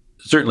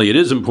certainly it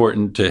is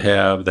important to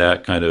have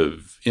that kind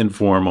of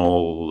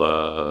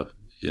informal,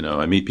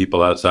 I meet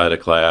people outside of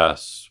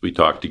class, we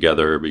talk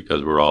together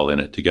because we're all in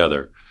it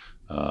together.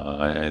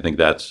 I think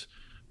that's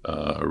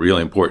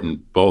really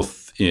important,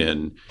 both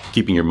in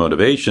keeping your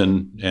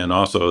motivation, and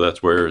also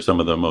that's where some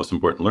of the most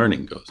important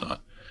learning goes on.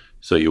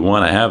 So you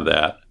want to have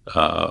that.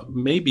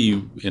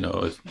 Maybe,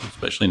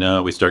 especially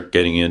now we start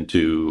getting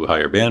into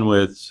higher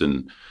bandwidths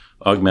and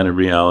augmented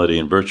reality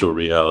and virtual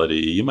reality,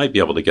 you might be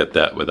able to get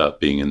that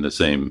without being in the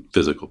same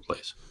physical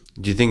place.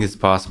 Do you think it's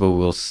possible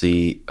we'll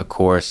see a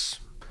course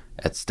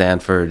at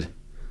Stanford,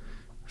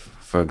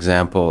 for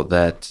example,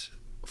 that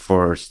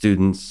for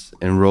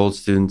enrolled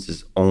students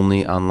is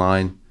only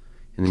online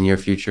in the near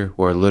future,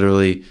 where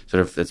literally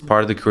sort of it's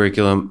part of the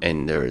curriculum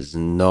and there is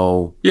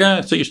no...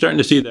 Yeah, so you're starting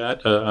to see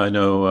that. I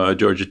know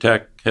Georgia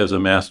Tech has a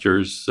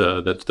master's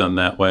that's done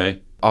that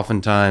way.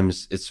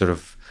 Oftentimes it's sort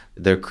of,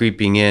 they're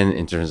creeping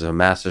in terms of a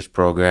master's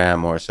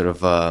program or sort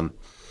of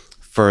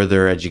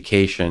further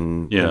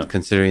education,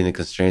 considering the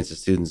constraints of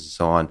students and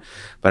so on.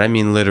 But I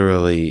mean,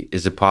 literally,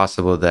 is it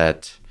possible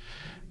that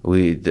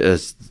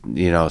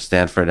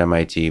Stanford,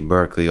 MIT,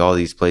 Berkeley, all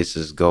these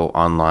places go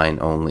online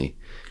only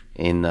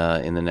in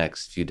the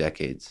next few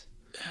decades?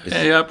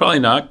 Yeah, probably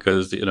not,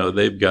 because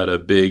they've got a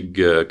big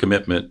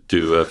commitment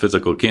to a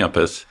physical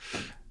campus.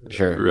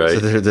 Sure. Right.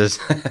 So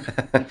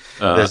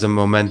there's a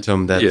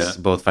momentum that's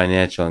both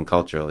financial and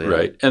cultural. Yeah.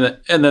 Right. And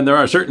then there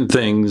are certain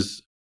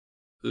things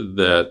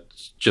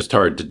that's just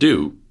hard to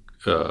do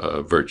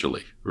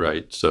virtually.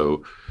 Right.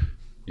 So,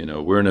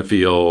 we're in a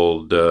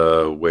field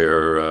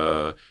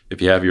where if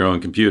you have your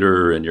own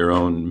computer and your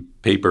own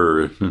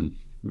paper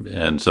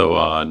and so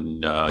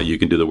on, you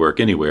can do the work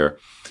anywhere.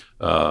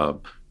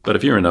 But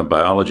if you're in a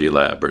biology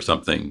lab or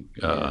something,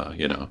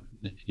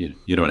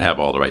 you don't have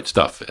all the right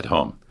stuff at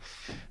home.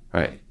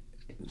 Right.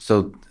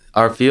 So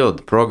our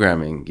field,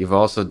 programming,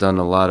 you've done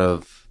a lot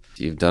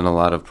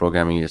of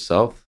programming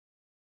yourself.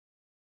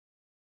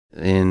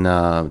 In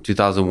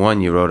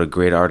 2001, you wrote a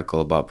great article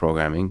about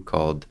programming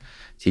called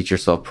Teach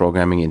Yourself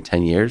Programming in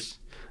 10 Years,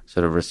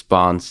 sort of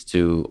response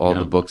to all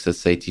the books that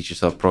say teach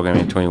yourself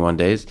programming in 21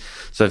 days.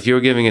 So if you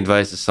were giving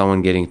advice to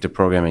someone getting into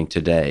programming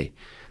today,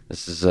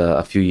 this is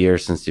a few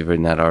years since you've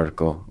written that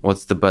article,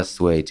 what's the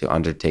best way to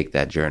undertake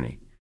that journey?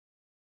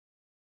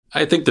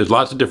 I think there's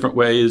lots of different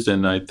ways,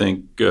 and I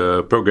think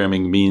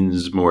programming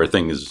means more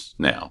things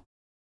now.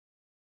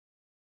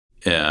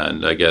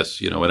 And I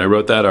guess, when I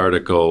wrote that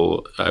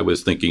article, I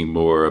was thinking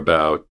more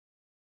about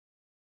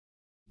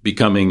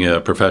becoming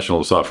a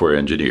professional software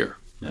engineer.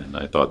 And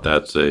I thought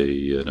that's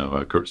a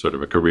sort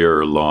of a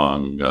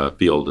career-long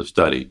field of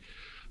study.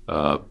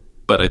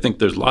 But I think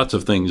there's lots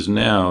of things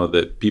now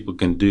that people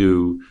can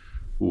do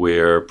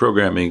where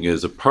programming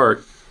is a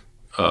part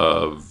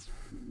of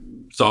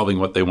solving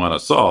what they want to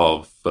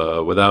solve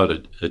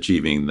without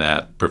achieving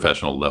that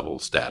professional level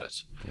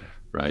status,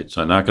 right?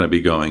 So I'm not going to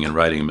be going and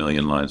writing a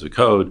million lines of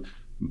code,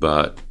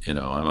 but, I'm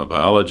a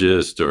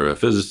biologist or a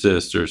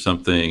physicist or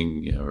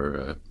something,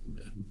 or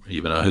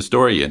even a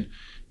historian,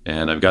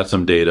 and I've got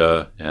some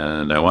data,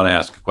 and I want to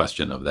ask a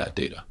question of that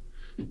data.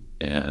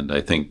 And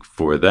I think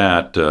for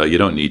that, you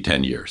don't need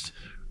 10 years,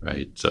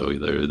 right? So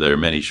there are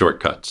many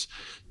shortcuts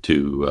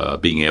to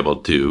being able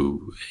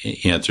to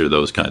answer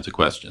those kinds of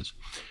questions.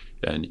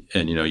 And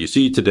you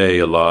see today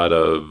a lot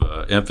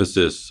of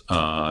emphasis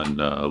on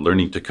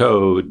learning to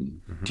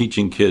code,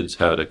 teaching kids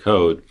how to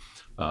code.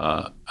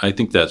 I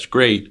think that's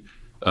great,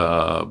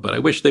 but I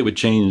wish they would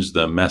change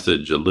the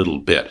message a little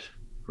bit,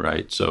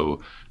 right?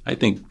 So I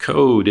think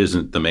code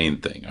isn't the main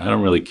thing. I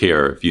don't really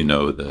care if you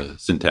know the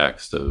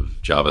syntax of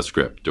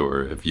JavaScript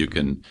or if you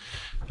can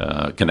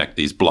connect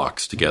these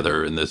blocks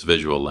together in this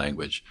visual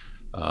language.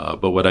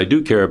 But what I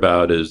do care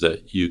about is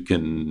that you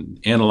can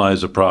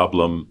analyze a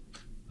problem,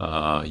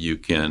 you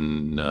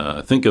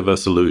can think of a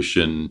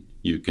solution,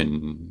 you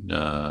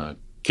can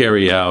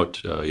carry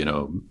out,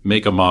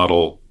 make a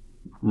model,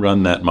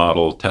 run that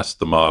model, test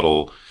the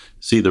model,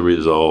 see the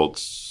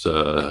results,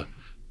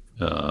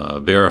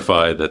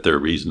 verify that they're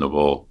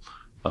reasonable,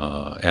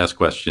 ask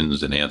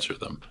questions and answer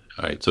them.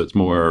 All right, so it's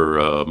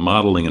more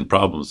modeling and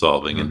problem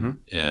solving,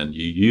 and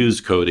you use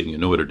coding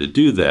in order to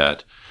do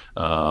that,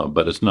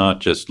 but it's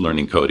not just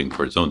learning coding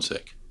for its own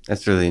sake.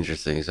 That's really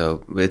interesting.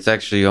 So it's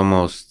actually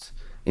almost,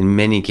 in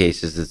many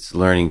cases, it's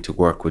learning to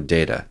work with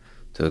data,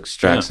 to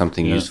extract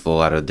something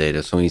useful out of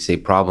data. So when you say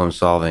problem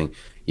solving,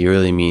 you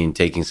really mean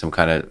taking some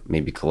kind of,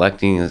 maybe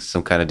collecting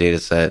some kind of data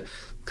set,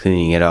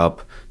 cleaning it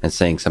up, and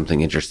saying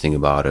something interesting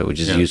about it, which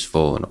is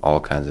useful in all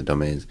kinds of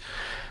domains.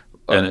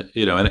 And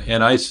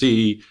I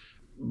see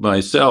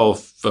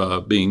myself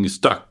being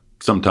stuck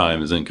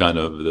sometimes in kind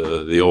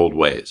of the old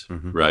ways,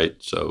 right?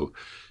 So,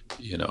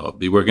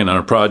 be working on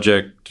a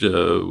project,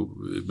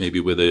 maybe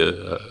with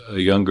a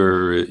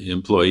younger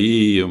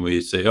employee, and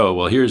we say, oh,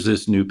 well, here's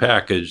this new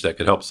package that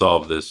could help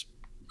solve this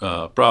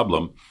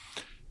problem.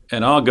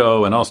 And I'll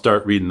go and I'll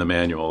start reading the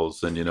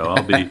manuals, and,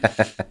 I'll be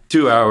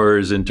 2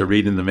 hours into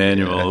reading the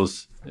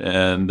manuals.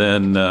 And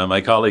then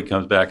my colleague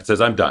comes back and says,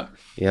 I'm done.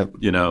 Yep.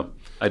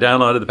 I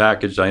downloaded the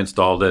package, I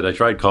installed it, I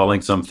tried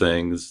calling some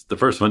things. The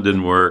first one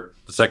didn't work.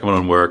 The second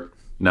one worked.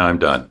 Now I'm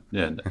done.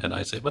 And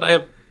I say, but I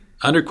have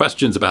 100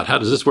 questions about how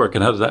does this work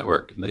and how does that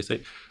work? And they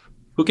say,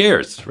 who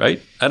cares, right?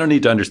 I don't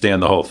need to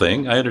understand the whole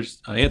thing. I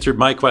answered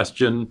my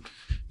question.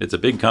 It's a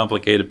big,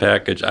 complicated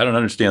package. I don't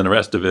understand the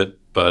rest of it,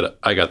 but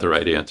I got the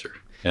right answer.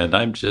 And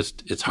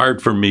it's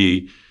hard for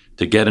me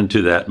to get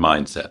into that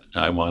mindset.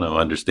 I want to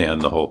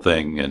understand the whole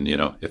thing. And,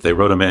 if they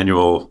wrote a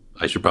manual,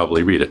 I should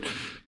probably read it.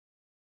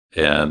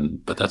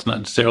 But that's not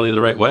necessarily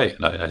the right way.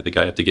 And I think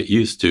I have to get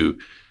used to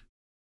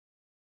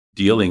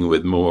dealing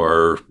with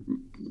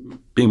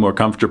being more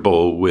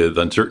comfortable with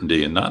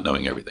uncertainty and not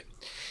knowing everything.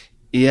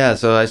 Yeah,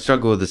 so I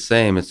struggle with the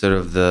same. It's sort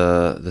of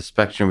the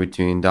spectrum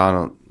between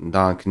Don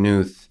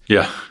Knuth.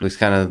 Yeah. It's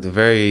kind of the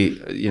very,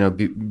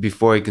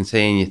 before he can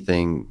say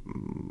anything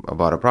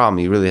about a problem,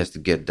 he really has to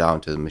get down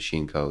to the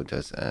machine code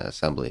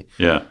assembly.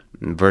 Yeah.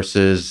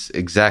 Versus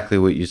exactly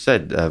what you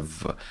said. I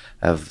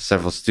have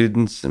several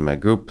students in my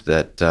group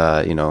that,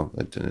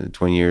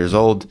 20 years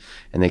old,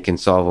 and they can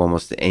solve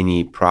almost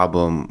any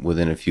problem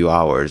within a few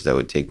hours. That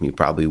would take me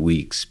probably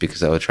weeks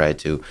because I would try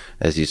to,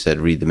 as you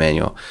said, read the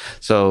manual.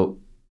 So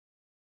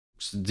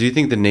do you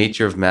think the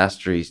nature of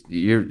mastery,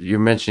 you're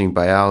mentioning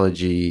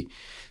biology,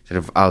 sort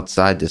of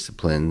outside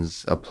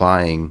disciplines,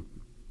 applying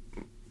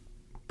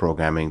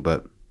programming,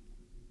 but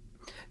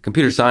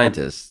computer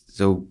scientists,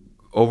 so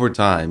over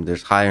time,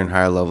 there's higher and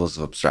higher levels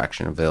of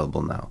abstraction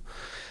available now.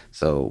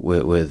 So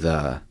with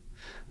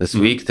this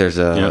week, there's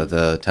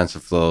the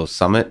TensorFlow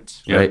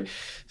Summit, right?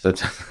 So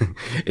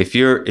if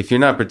you're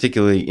not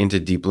particularly into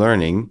deep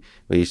learning,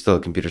 but you're still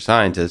a computer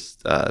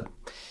scientist,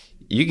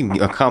 you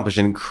can accomplish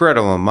an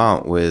incredible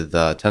amount with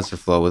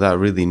TensorFlow without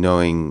really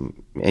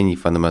knowing any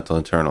fundamental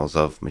internals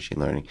of machine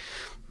learning.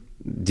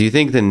 Do you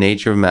think the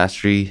nature of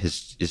mastery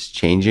is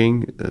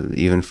changing,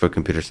 even for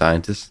computer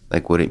scientists,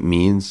 like what it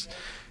means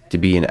to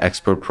be an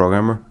expert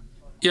programmer?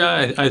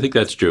 Yeah, I think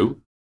that's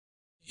true.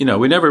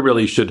 We never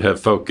really should have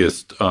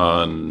focused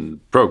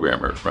on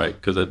programmer, right?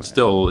 Because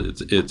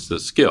it's a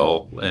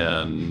skill,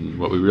 and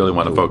what we really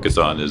want to focus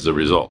on is the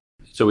result.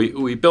 So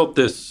we built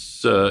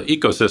this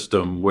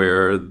ecosystem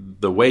where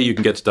the way you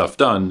can get stuff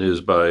done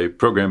is by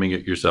programming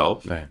it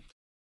yourself. Right.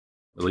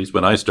 At least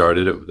when I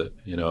started,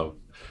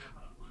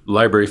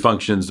 library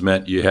functions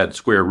meant you had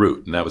square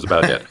root, and that was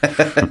about it.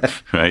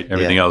 Right?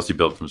 Everything else you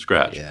built from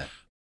scratch. Yeah.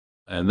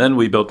 And then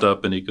we built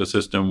up an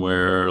ecosystem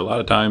where a lot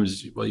of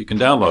times, you can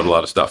download a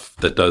lot of stuff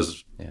that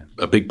does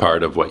a big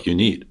part of what you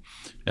need.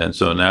 And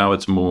so now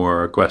it's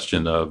more a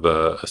question of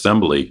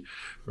assembly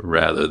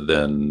rather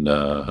than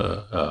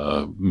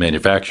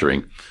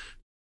manufacturing.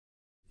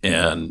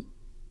 And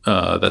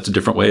that's a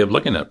different way of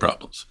looking at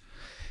problems.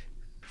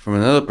 From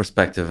another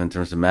perspective, in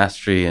terms of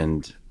mastery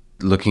and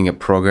looking at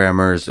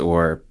programmers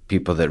or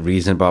people that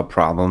reason about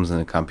problems in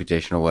a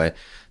computational way.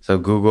 So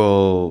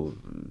Google,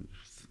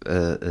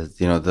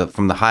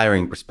 from the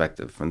hiring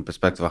perspective, from the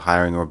perspective of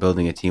hiring or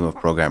building a team of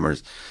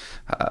programmers,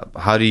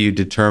 how do you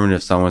determine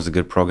if someone's a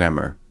good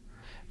programmer?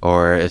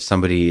 Or if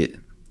somebody,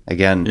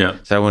 again,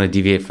 so I want to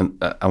deviate from,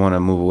 I want to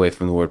move away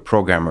from the word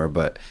programmer,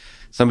 but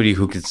somebody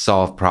who could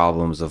solve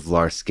problems of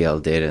large scale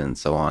data and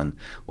so on.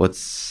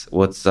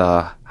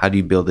 How do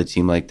you build a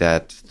team like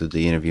that through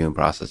the interviewing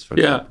process? For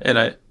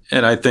example?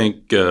 And I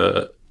think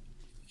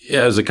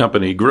as a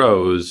company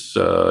grows,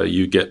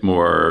 you get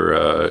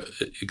more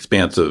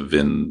expansive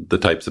in the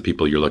types of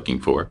people you're looking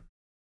for.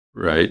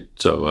 right?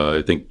 So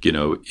I think,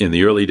 in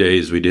the early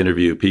days, we'd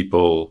interview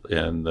people,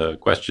 and the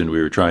question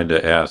we were trying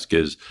to ask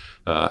is,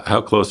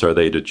 how close are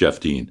they to Jeff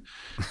Dean?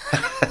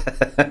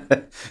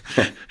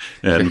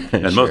 and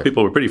Sure. most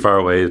people were pretty far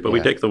away, but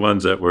we take the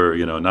ones that were,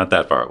 not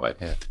that far away.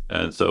 Yeah.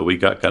 And so we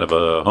got kind of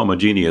a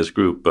homogeneous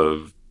group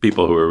of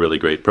people who are really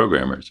great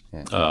programmers.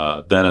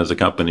 Yeah. Then as a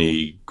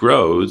company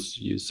grows,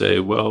 you say,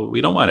 well,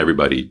 we don't want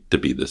everybody to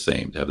be the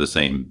same, to have the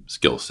same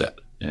skill set.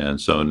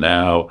 And so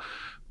now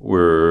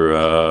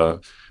we're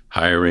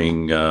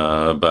hiring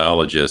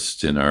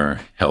biologists in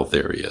our health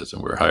areas,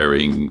 and we're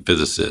hiring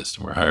physicists,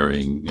 and we're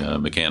hiring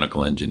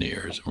mechanical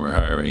engineers, and we're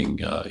hiring,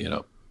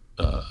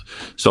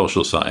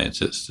 social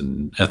scientists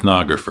and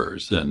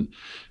ethnographers and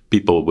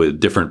people with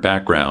different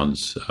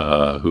backgrounds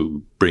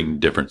who bring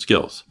different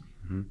skills.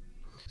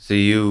 So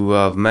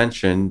you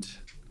mentioned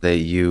that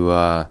you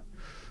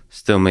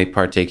still may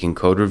partake in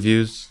code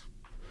reviews.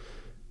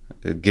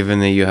 Given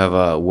that you have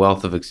a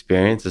wealth of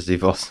experience, as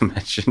you've also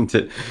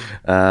mentioned,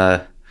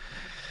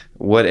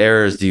 what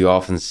errors do you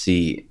often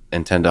see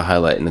and tend to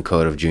highlight in the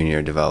code of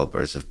junior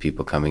developers, of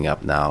people coming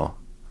up now,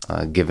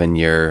 given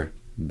your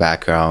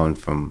background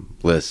from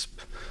Lisp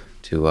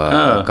to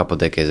a couple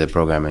decades of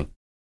programming?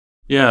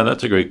 Yeah,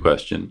 that's a great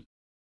question.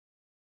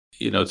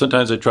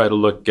 Sometimes I try to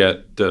look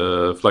at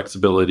the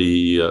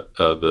flexibility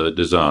of a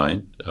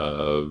design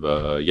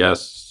of,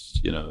 yes,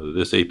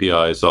 this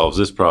API solves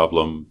this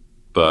problem,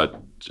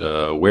 but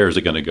where is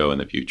it going to go in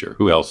the future?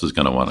 Who else is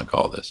going to want to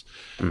call this?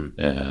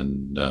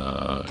 And,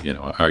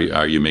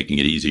 are you making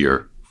it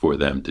easier for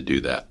them to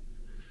do that?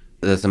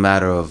 It's a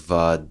matter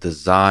of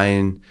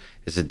design.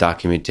 Is it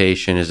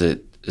documentation? Is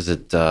it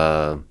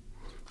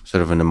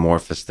sort of an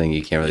amorphous thing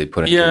you can't really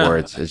put into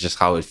words? It's just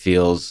how it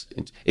feels.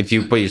 If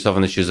you put yourself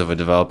in the shoes of a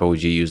developer,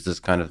 would you use this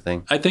kind of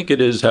thing? I think it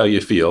is how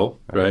you feel,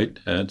 right?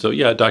 And so,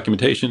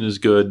 documentation is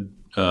good,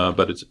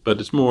 but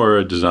it's more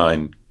a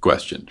design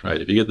question, right?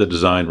 If you get the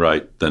design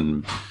right,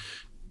 then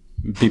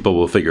people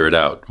will figure it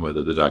out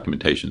whether the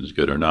documentation is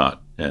good or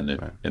not. And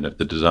if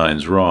the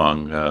design's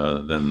wrong,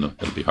 then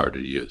it'll be harder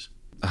to use.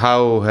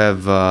 How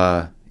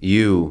have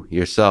you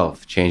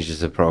yourself changed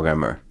as a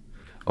programmer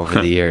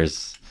over the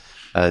years?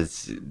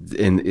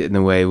 In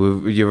a way,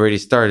 you already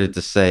started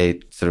to say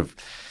sort of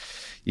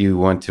you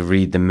want to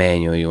read the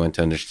manual, you want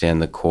to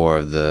understand the core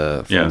of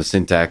the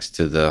syntax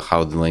to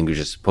how the language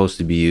is supposed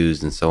to be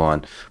used and so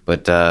on.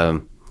 But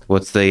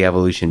what's the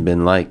evolution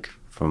been like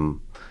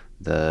from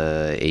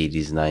the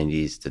 80s,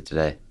 90s to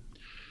today?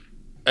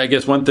 I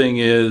guess one thing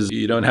is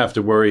you don't have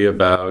to worry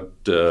about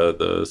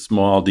the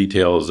small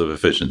details of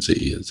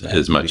efficiency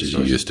as much as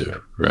you used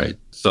to, right?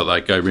 So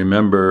like I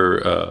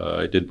remember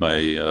I did my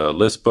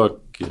Lisp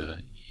book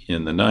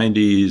in the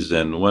 90s,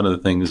 and one of the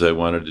things I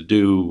wanted to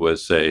do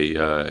was say,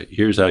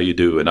 here's how you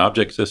do an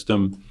object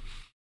system.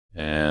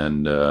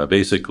 And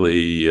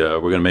basically,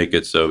 we're going to make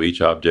it so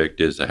each object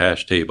is a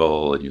hash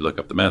table, and you look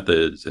up the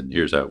methods, and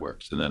here's how it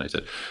works. And then I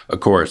said, of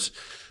course,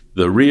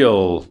 the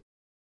real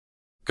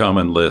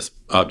Common Lisp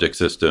object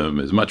system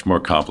is much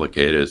more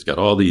complicated. It's got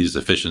all these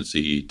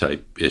efficiency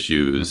type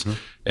issues,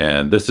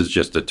 and this is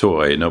just a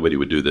toy. Nobody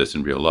would do this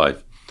in real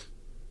life.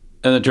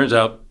 And it turns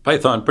out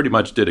Python pretty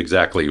much did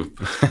exactly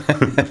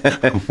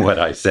what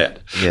I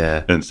said.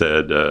 Yeah. And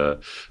said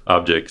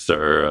objects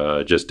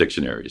are just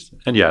dictionaries.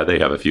 And they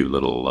have a few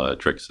little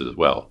tricks as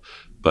well.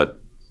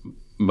 But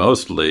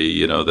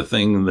mostly, the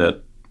thing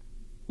that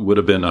would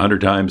have been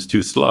 100 times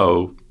too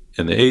slow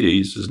in the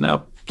 80s is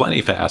now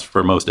plenty fast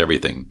for most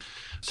everything.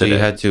 So you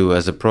had to,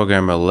 as a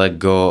programmer, let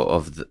go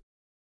of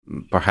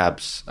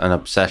perhaps an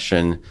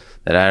obsession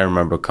that I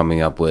remember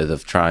coming up with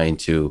of trying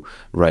to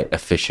write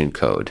efficient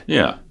code.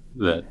 Yeah,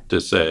 that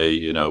to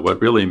say,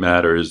 what really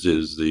matters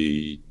is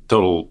the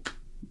total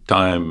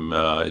time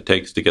it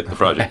takes to get the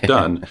project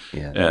done.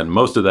 And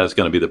most of that's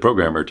going to be the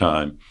programmer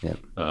time.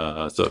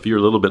 So if you're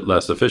a little bit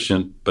less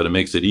efficient, but it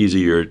makes it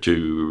easier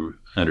to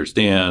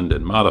understand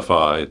and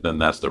modify, then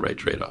that's the right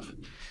trade-off.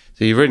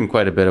 So you've written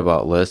quite a bit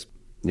about Lisp.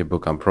 Your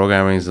book on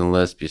programming is in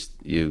Lisp.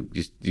 You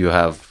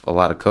have a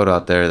lot of code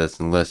out there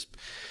that's in Lisp.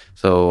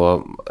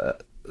 So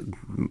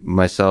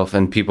myself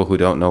and people who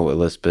don't know what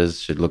Lisp is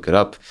should look it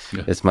up.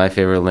 It's my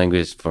favorite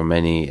language. For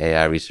many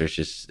AI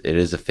researchers, it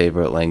is a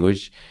favorite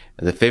language.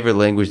 The favorite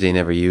language they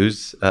never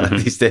use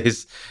these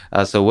days.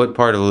 So what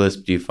part of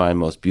Lisp do you find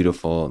most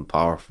beautiful and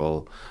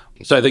powerful?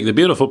 So I think the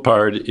beautiful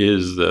part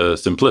is the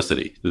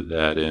simplicity,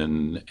 that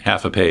in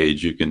half a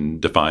page you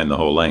can define the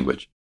whole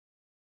language.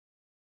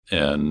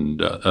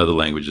 And other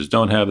languages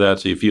don't have that,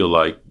 so you feel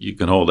like you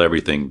can hold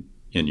everything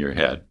in your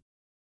head.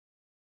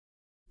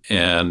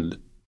 And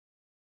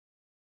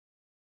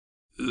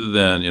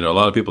then, a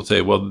lot of people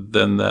say, well,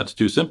 then that's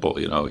too simple.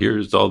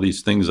 Here's all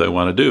these things I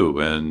want to do.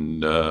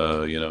 And,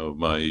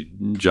 my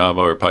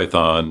Java or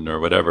Python or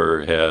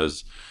whatever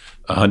has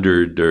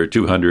 100 or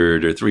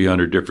 200 or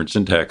 300 different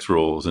syntax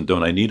rules, and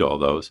don't I need all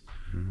those?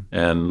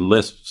 And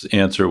Lisp's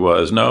answer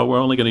was, no, we're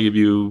only going to give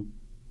you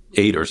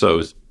 8 or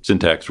so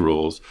syntax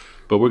rules,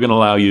 but we're going to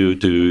allow you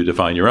to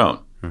define your own.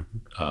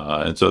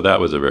 And so that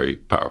was a very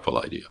powerful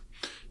idea.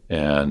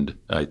 And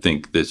I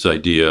think this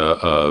idea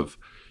of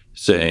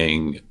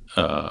saying,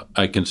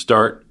 I can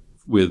start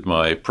with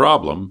my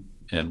problem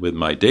and with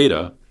my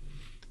data,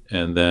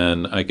 and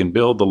then I can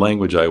build the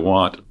language I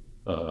want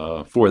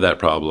for that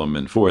problem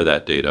and for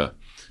that data,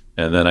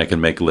 and then I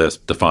can make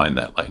Lisp define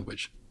that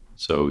language.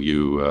 So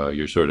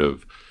you're sort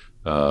of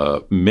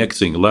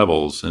mixing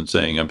levels and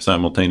saying I'm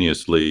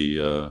simultaneously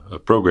a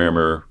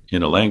programmer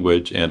in a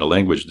language and a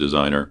language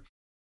designer.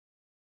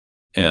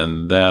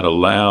 And that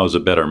allows a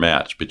better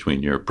match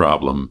between your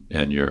problem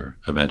and your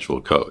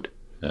eventual code.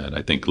 And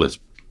I think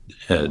Lisp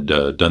had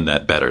done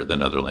that better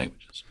than other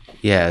languages.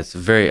 Yeah, it's a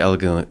very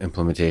elegant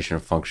implementation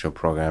of functional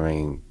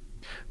programming.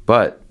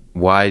 But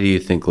why do you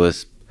think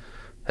Lisp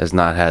has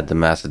not had the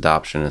mass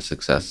adoption and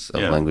success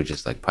of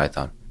languages like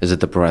Python? Is it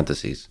the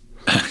parentheses?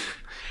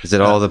 Is it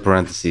all the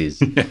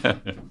parentheses?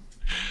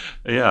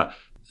 Yeah.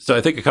 So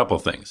I think a couple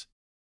of things.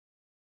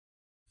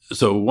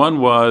 So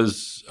one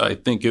was, I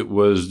think it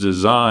was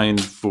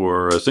designed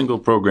for a single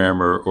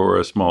programmer or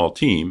a small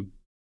team,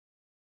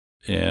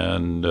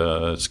 and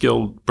a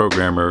skilled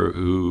programmer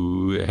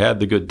who had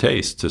the good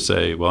taste to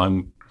say,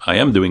 well, I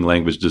am doing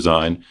language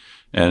design,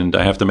 and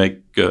I have to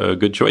make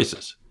good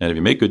choices. And if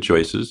you make good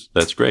choices,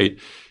 that's great.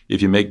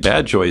 If you make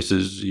bad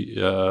choices,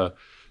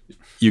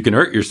 you can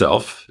hurt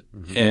yourself,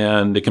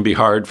 and it can be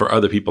hard for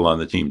other people on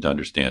the team to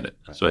understand it.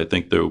 So I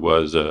think there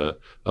was a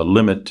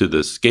limit to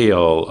the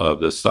scale of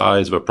the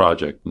size of a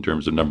project in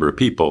terms of number of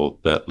people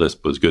that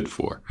Lisp was good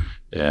for.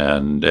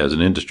 And as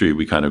an industry,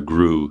 we kind of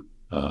grew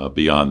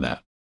beyond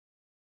that.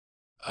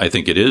 I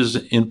think it is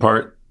in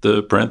part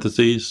the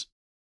parentheses.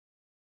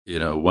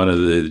 One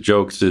of the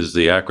jokes is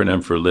the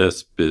acronym for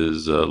Lisp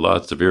is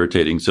lots of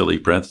irritating, silly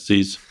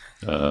parentheses.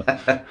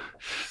 My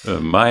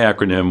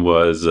acronym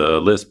was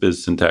Lisp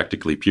is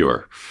syntactically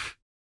pure,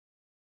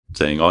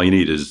 saying all you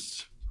need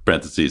is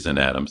parentheses and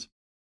atoms.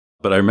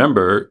 But I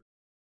remember,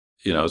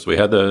 so we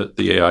had the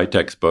AI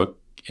textbook,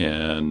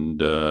 and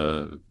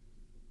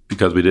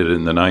because we did it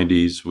in the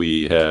 90s,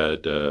 we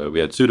had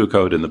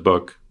pseudocode in the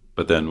book,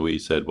 but then we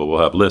said, well,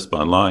 we'll have Lisp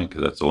online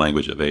because that's the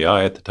language of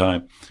AI at the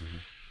time. Mm-hmm.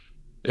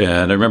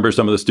 And I remember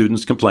some of the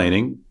students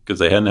complaining because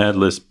they hadn't had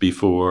Lisp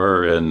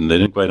before and they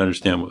didn't quite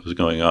understand what was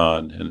going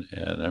on. And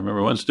I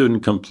remember one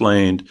student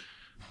complained,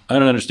 I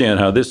don't understand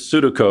how this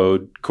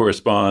pseudocode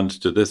corresponds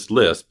to this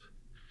Lisp.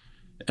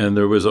 And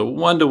there was a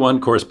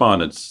one-to-one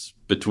correspondence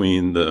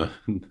between the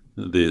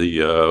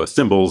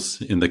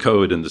symbols in the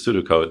code and the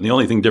pseudocode. And the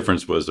only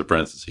difference was the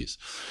parentheses.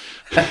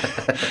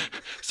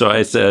 So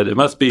I said, it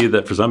must be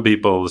that for some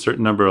people, a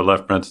certain number of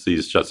left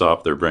parentheses shuts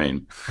off their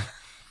brain.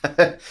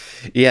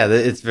 Yeah,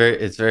 it's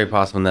very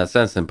possible in that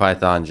sense. And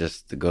Python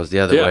just goes the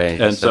other way.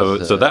 And so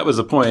that was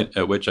the point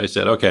at which I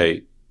said,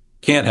 okay,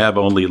 can't have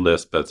only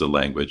Lisp as a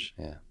language.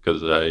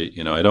 Because I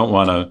don't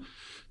want to,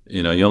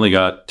 you only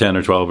got 10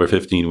 or 12 or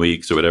 15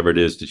 weeks or whatever it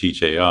is to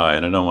teach AI.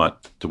 And I don't want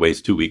to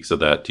waste 2 weeks of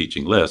that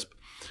teaching Lisp.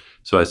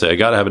 So I say, I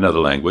got to have another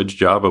language.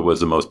 Java was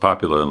the most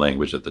popular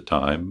language at the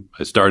time.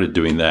 I started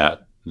doing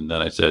that. And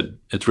then I said,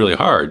 it's really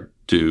hard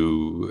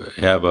to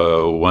have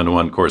a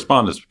one-to-one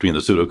correspondence between the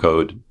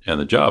pseudocode and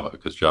the Java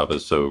because Java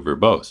is so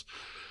verbose.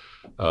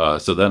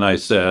 So then I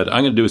said,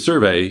 I'm going to do a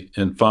survey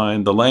and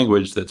find the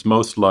language that's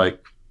most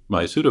like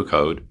my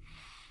pseudocode.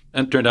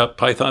 And it turned out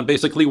Python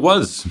basically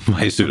was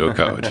my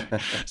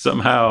pseudocode.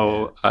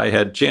 Somehow I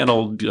had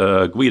channeled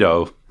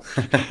Guido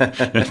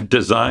and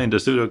designed a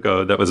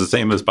pseudocode that was the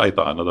same as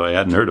Python, although I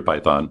hadn't heard of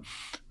Python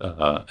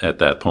at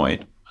that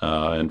point.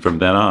 And from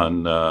then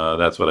on,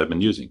 that's what I've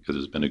been using because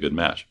it's been a good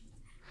match.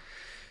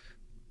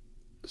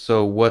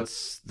 So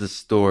what's the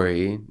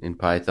story in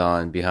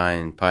Python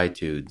behind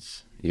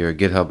PyTudes? Your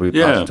GitHub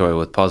repository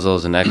with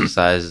puzzles and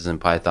exercises in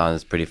Python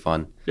is pretty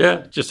fun.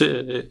 Yeah, just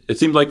it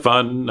seemed like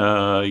fun.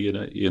 I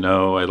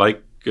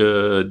like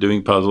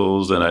doing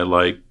puzzles and I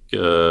like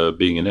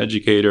being an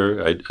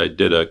educator. I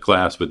did a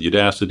class with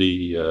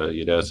Udacity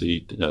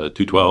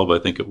 212, I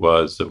think it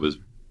was. That was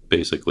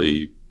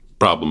basically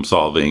problem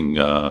solving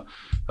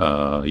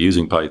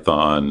using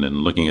Python and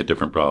looking at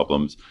different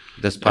problems.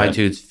 Does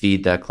PyTudes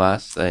feed that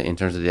class in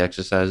terms of the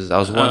exercises? I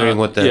was wondering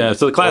what the...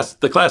 So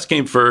the class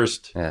came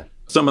first. Yeah.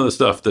 Some of the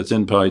stuff that's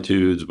in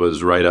PyTudes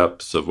was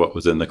write-ups of what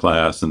was in the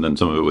class, and then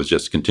some of it was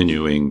just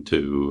continuing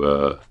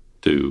to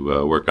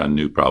work on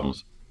new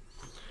problems.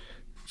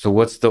 So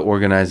what's the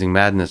organizing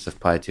madness of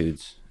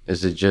PyTudes?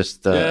 Is it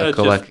just a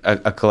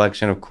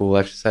collection of cool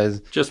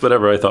exercises? Just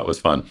whatever I thought was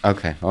fun.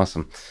 Okay,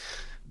 awesome.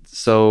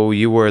 So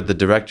you were the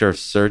director of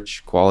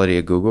search quality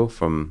at Google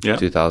from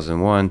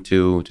 2001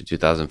 to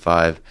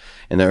 2005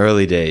 in the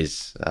early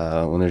days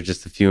when there were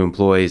just a few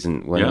employees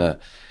and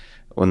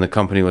when the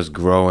company was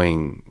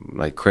growing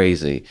like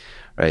crazy,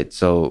 right?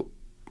 So,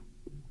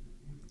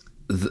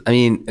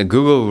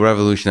 Google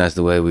revolutionized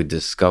the way we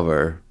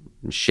discover,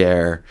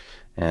 share,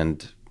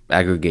 and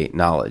aggregate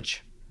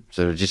knowledge.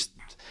 So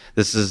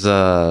this is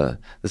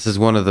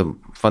one of the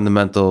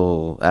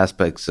fundamental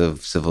aspects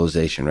of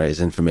civilization, right?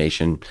 Is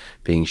information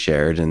being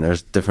shared, and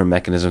there's different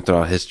mechanisms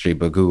throughout history,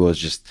 but Google has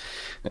just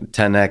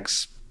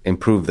 10x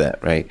improved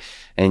that, right?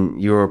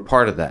 And you're a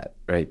part of that,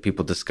 right?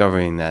 People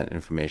discovering that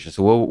information.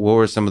 So what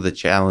were some of the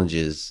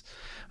challenges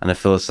on a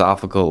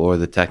philosophical or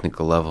the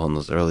technical level in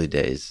those early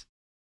days?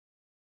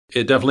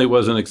 It definitely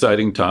was an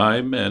exciting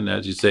time. And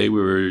as you say, we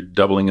were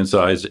doubling in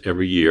size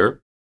every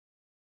year.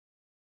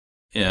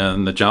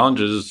 And the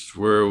challenges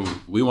were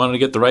we wanted to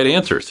get the right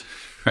answers,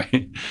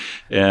 right?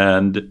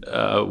 And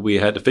we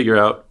had to figure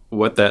out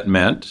what that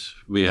meant.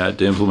 We had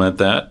to implement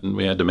that, and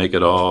we had to make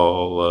it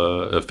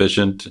all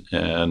efficient.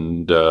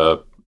 And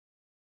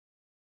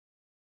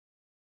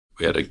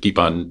we had to keep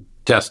on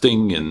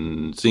testing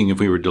and seeing if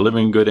we were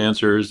delivering good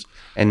answers.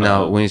 And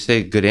now, when you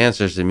say good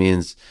answers, it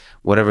means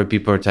whatever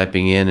people are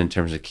typing in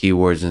terms of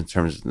keywords, in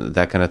terms of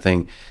that kind of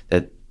thing,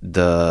 that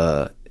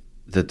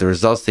the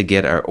results they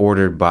get are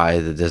ordered by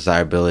the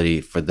desirability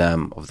for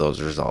them of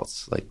those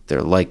results.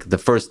 They're like the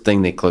first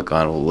thing they click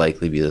on will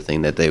likely be the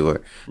thing that they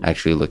were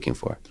actually looking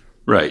for.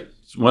 Right.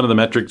 One of the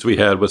metrics we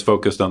had was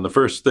focused on the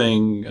first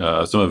thing.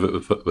 Some of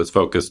it was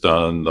focused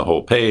on the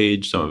whole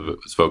page. Some of it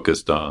was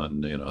focused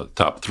on the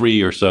top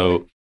 3 or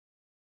so.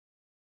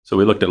 So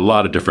we looked at a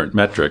lot of different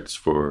metrics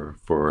for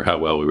how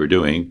well we were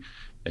doing.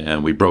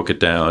 And we broke it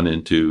down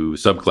into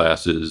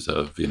subclasses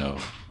of,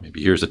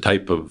 maybe here's a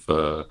type of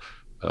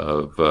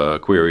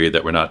query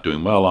that we're not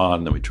doing well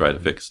on, then we try to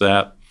fix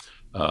that.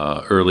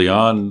 Early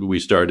on, we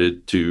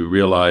started to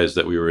realize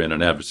that we were in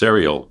an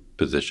adversarial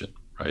position,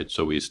 right?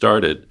 So we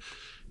started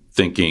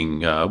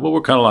thinking,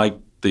 we're kind of like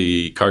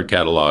the card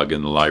catalog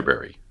in the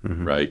library,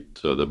 right?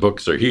 So the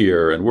books are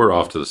here and we're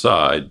off to the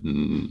side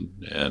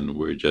and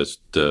we're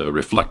just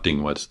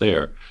reflecting what's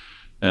there.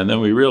 And then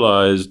we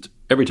realized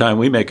every time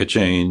we make a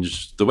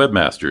change, the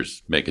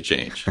webmasters make a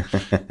change.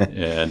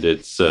 And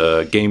it's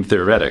game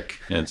theoretic.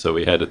 And so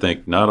we had to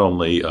think not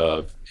only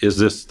of, is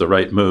this the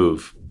right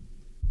move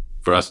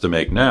for us to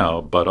make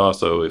now, but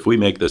also if we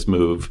make this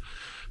move,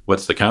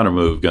 what's the counter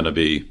move going to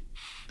be?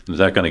 Is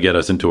that going to get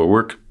us into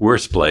a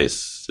worse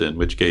place? In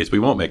which case we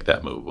won't make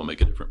that move. We'll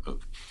make a different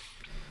move.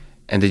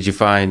 And did you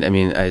find,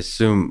 I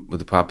assume with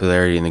the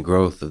popularity and the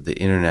growth of the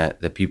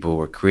internet that people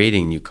were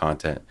creating new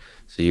content.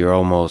 So you're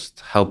almost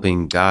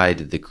helping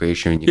guide the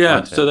creation of new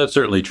content. Yeah, so that's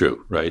certainly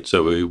true, right?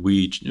 So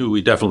we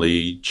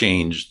definitely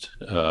changed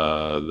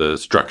the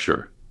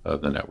structure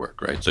of the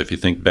network, right? So if you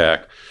think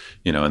back,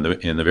 in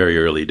the very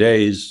early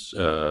days,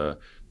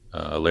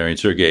 Larry and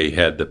Sergey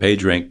had the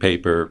PageRank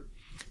paper,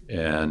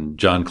 and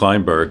John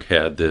Kleinberg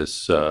had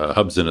this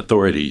hubs and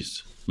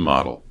authorities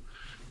model,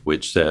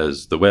 which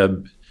says the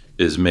web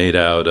is made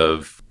out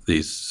of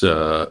these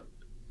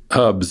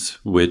hubs,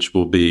 which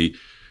will be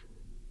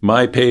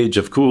my page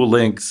of cool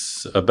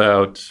links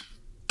about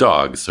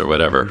dogs or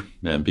whatever,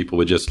 and people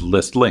would just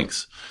list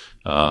links.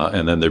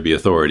 And then there'd be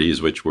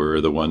authorities, which were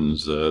the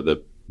ones,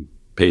 the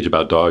page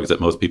about dogs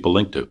that most people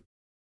link to.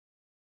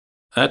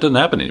 That doesn't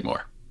happen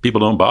anymore.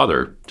 People don't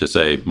bother to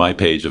say my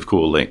page of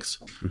cool links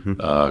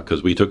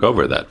because we took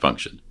over that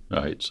function,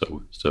 right?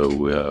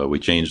 So we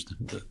changed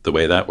the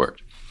way that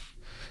worked.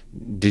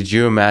 Did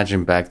you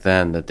imagine back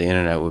then that the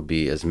internet would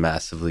be as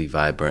massively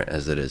vibrant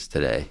as it is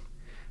today?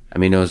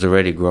 It was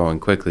already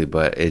growing quickly,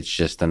 but it's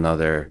just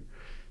another.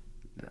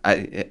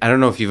 I don't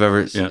know if you've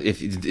ever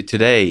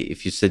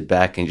if you sit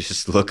back and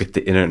just look at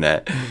the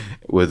internet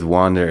with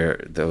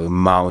wonder the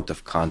amount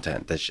of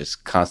content that's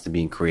just constantly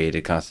being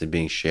created, constantly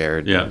being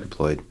shared, and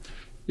deployed.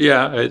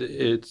 Yeah,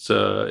 it's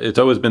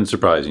always been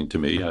surprising to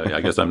me. I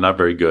guess I'm not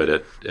very good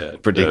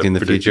at predicting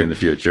the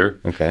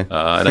future. Okay,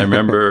 and I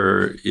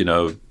remember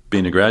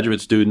being a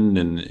graduate student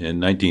in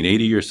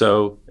 1980 or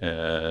so,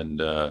 and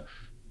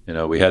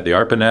we had the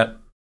ARPANET.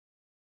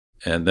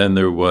 And then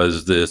there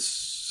was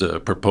this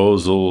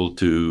proposal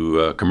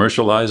to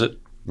commercialize it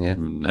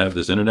and have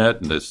this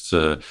internet. And this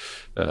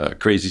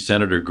crazy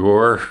Senator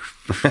Gore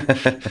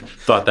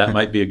thought that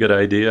might be a good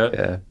idea.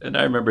 Yeah. And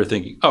I remember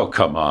thinking, "Oh,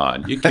 come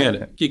on! You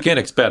can't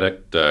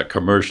expect a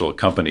commercial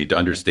company to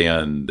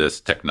understand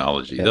this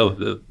technology. Yeah.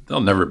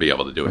 They'll never be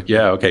able to do it.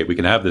 Yeah, okay, we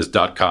can have this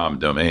 .com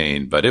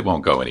domain, but it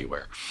won't go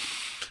anywhere."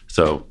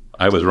 So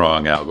I was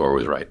wrong. Al Gore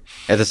was right.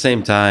 At the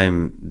same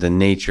time, the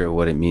nature of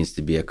what it means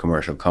to be a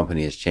commercial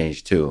company has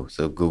changed too.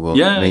 So Google, in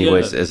many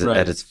ways,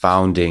 at its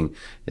founding,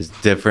 is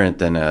different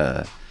than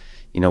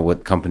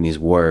what companies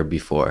were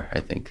before, I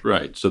think.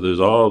 Right. So there's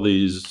all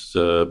these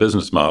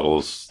business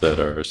models that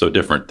are so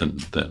different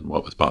than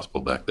what was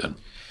possible back then.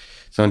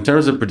 So in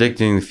terms of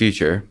predicting the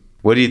future,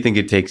 what do you think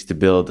it takes to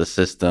build a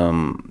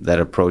system that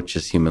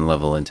approaches human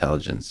level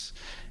intelligence?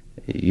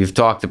 You've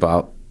talked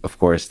about, of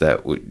course,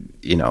 that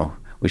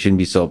we shouldn't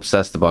be so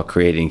obsessed about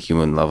creating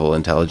human-level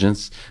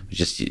intelligence. We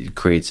just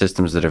create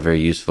systems that are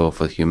very useful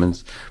for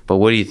humans. But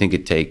what do you think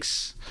it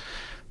takes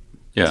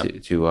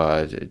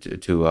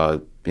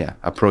to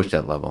approach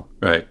that level?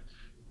 Right.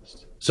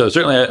 So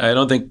certainly I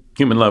don't think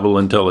human-level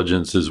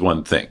intelligence is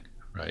one thing,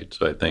 right?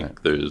 So I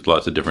think there's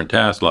lots of different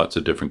tasks, lots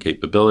of different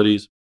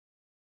capabilities.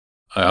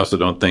 I also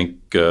don't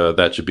think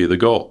that should be the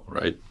goal,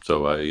 right?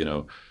 So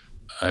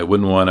I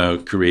wouldn't want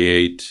to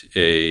create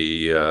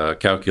a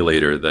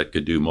calculator that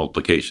could do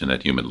multiplication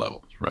at human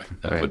level, right?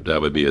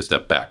 That would be a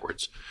step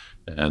backwards.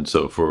 And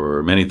so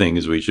for many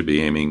things, we should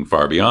be aiming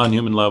far beyond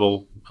human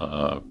level.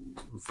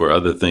 For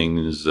other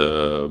things,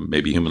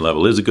 maybe human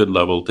level is a good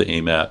level to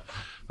aim at.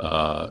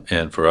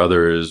 And for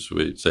others,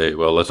 we'd say,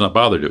 well, let's not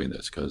bother doing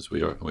this because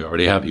we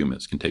already have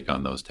humans can take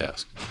on those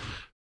tasks.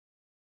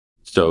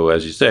 So,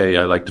 as you say,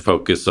 I like to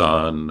focus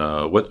on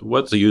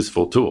what's a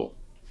useful tool,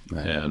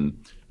 Right.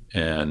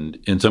 and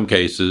in some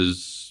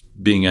cases,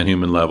 being at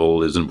human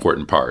level is an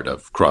important part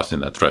of crossing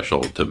that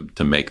threshold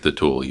to make the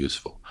tool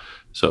useful.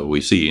 So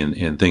we see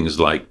in things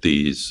like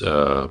these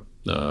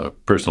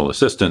personal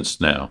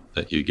assistants now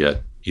that you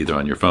get either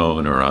on your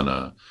phone or on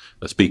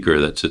a speaker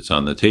that sits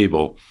on the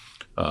table.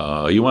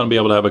 You want to be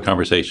able to have a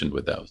conversation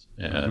with those.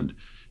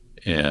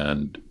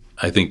 And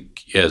I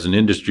think as an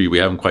industry, we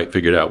haven't quite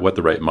figured out what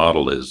the right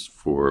model is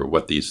for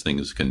what these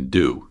things can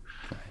do.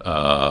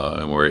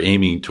 And we're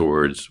aiming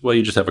towards, well,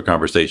 you just have a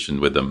conversation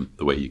with them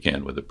the way you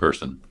can with a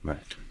person. Right.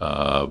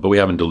 But we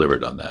haven't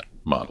delivered on that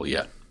model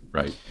yet,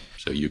 right?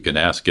 So you can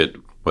ask it,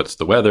 what's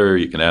the weather?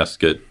 You can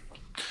ask it,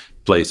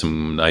 play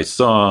some nice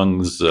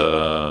songs,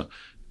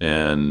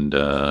 and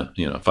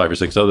 5 or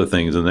 6 other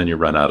things, and then you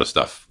run out of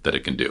stuff that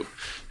it can do.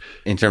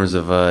 In terms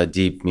of a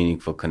deep,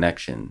 meaningful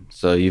connection.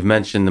 So you've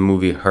mentioned the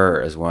movie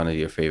Her as one of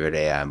your favorite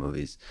AI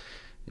movies.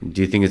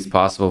 Do you think it's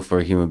possible for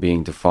a human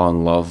being to fall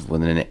in love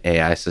with an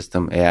AI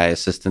system, AI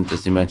assistant,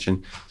 as you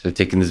mentioned? So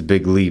taking this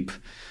big leap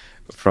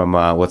from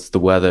what's the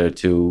weather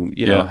to,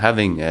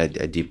 having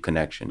a deep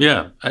connection.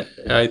 Yeah,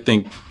 I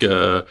think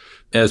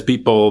as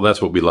people,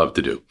 that's what we love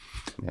to do.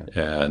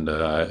 Yeah. And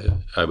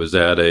I was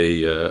at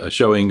a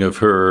showing of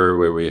Her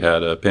where we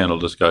had a panel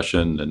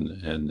discussion,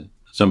 and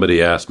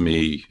somebody asked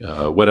me,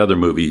 what other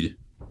movie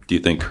do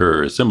you think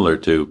Her is similar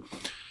to?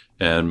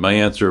 And my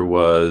answer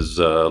was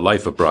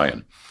Life of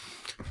Brian,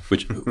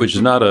 which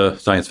is not a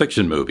science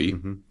fiction movie,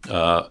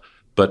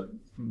 but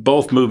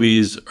both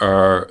movies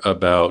are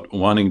about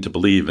wanting to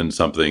believe in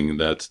something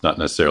that's not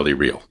necessarily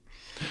real.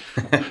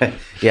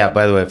 Yeah,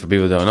 by the way, for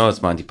people who don't know,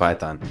 it's Monty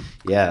Python.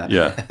 Yeah.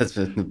 That's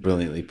been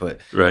brilliantly put.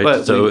 Right.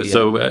 But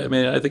so I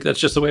mean, I think that's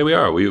just the way we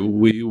are.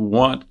 We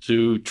want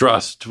to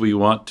trust, we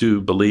want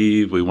to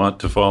believe, we want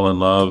to fall in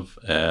love,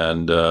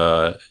 and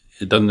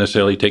it doesn't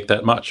necessarily take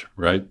that much,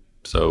 right?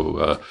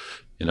 So,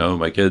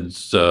 my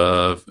kids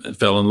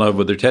fell in love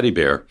with their teddy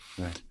bear,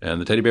 right. And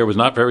the teddy bear was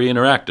not very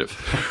interactive,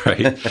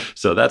 right?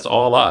 So that's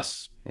all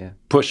us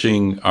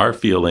pushing our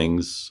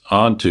feelings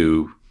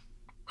onto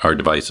our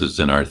devices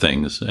and our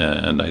things.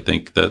 And I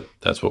think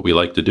that's what we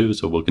like to do.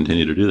 So we'll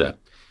continue to do that.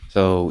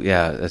 So,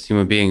 as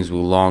human beings, we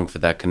long for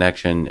that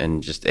connection,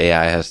 and just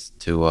AI has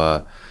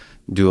to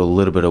do a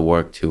little bit of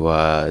work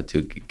to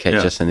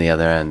catch us in the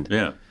other end.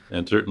 Yeah.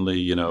 And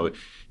certainly,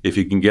 if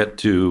you can get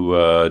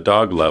to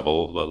dog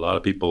level, a lot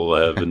of people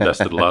have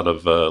invested a lot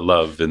of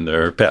love in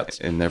their pets.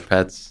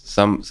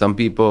 Some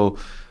people,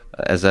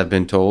 as I've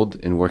been told,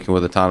 in working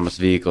with autonomous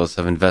vehicles,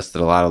 have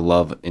invested a lot of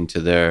love into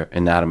their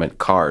inanimate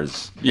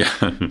cars. Yeah.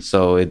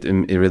 So it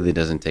really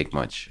doesn't take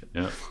much.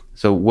 Yeah.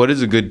 So what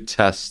is a good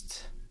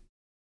test,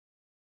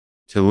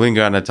 to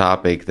linger on a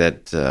topic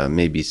that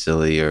may be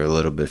silly or a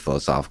little bit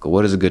philosophical?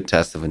 What is a good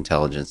test of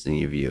intelligence in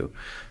your view?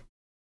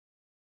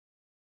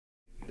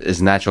 Is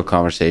natural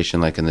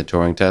conversation, like in the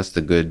Turing test,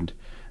 a good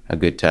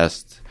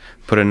test?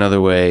 Put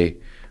another way,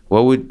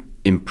 what would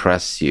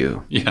impress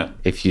you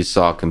if you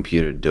saw a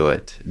computer do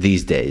it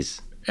these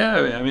days?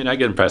 Yeah, I mean, I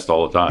get impressed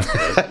all the time.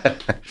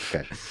 Right?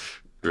 Okay.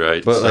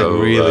 Right. But so,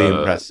 really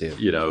impress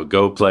you.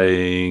 Go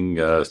playing,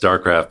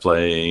 StarCraft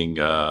playing,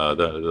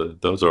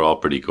 those are all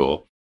pretty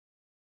cool.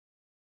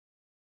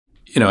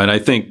 And I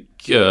think,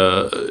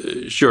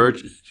 sure,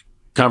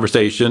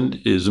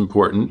 conversation is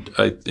important.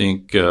 I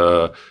think,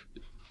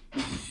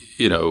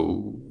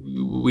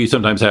 we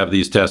sometimes have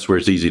these tests where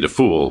it's easy to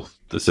fool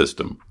the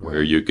system,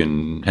 where you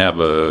can have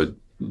a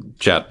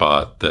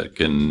chatbot that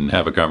can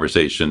have a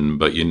conversation,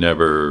 but it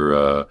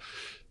never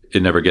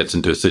gets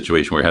into a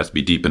situation where it has to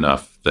be deep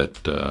enough that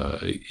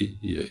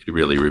it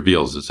really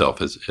reveals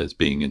itself as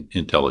being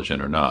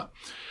intelligent or not.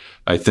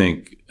 I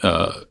think,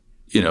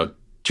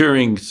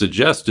 Turing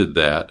suggested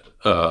that,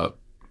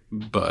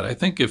 but I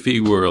think if he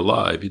were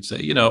alive, he'd say,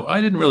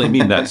 I didn't really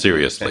mean that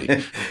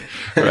seriously,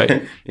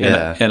 right?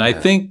 And I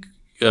think,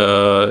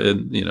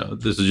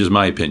 this is just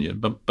my opinion,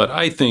 but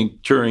I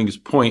think Turing's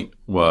point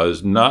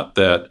was not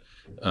that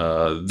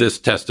this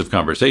test of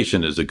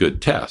conversation is a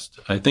good test.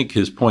 I think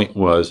his point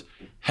was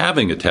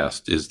having a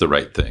test is the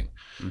right thing.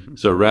 Mm-hmm.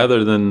 So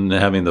rather than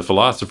having the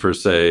philosopher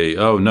say,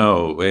 oh,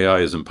 no, AI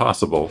is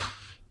impossible,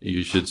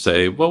 you should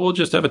say, well, we'll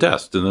just have a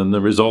test, and then the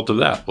result of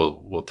that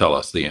will tell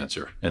us the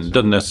answer. And it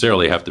doesn't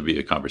necessarily have to be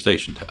a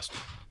conversation test.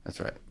 That's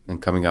right.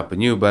 And coming up with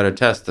new, better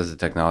tests as the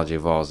technology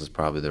evolves is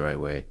probably the right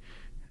way.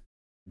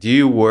 Do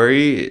you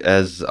worry,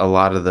 as a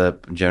lot of the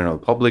general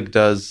public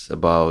does,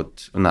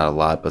 about, not a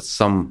lot, but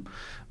some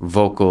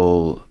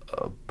vocal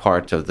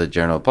part of the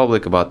general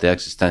public, about the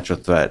existential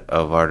threat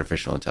of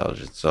artificial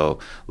intelligence? So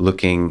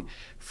looking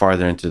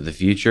farther into the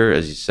future,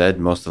 as you said,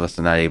 most of us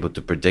are not able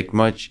to predict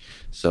much.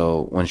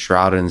 So when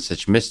shrouded in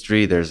such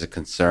mystery, there's a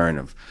concern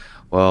of,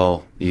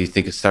 you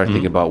start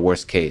thinking about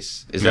worst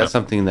case. Is that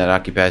something that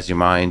occupies your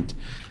mind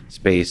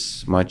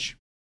space much?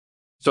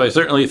 So I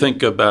certainly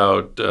think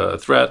about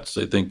threats.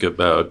 I think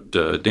about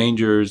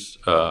dangers,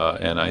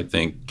 and I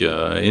think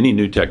any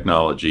new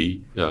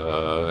technology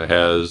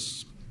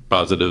has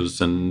positives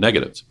and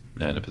negatives.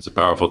 And if it's a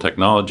powerful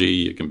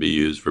technology, it can be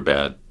used for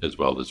bad as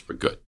well as for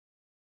good.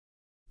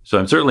 So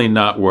I'm certainly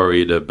not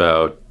worried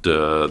about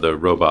the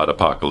robot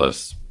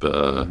apocalypse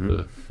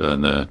and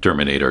the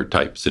Terminator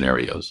type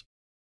scenarios.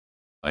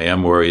 I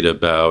am worried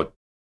about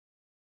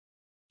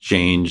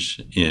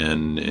change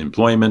in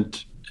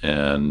employment,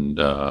 and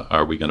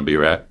are we going to be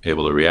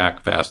able to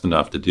react fast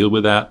enough to deal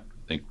with that?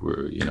 I think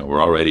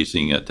we're already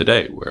seeing it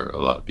today, where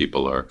a lot of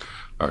people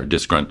are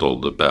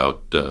disgruntled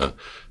about the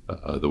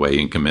way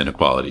income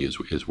inequality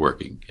is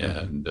working,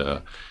 and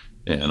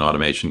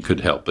automation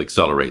could help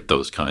accelerate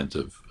those kinds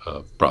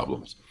of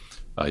problems.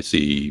 I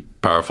see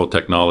powerful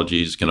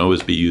technologies can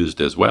always be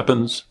used as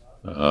weapons,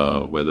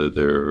 whether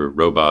they're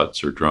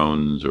robots or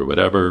drones or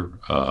whatever.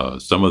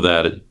 Some of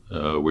that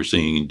we're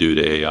seeing due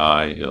to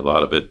AI. A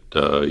lot of it,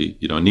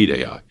 you don't need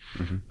AI.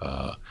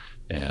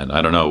 And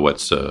I don't know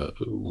what's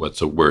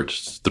a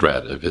worse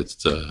threat, if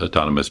it's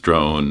autonomous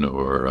drone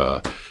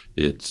or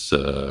it's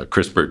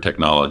CRISPR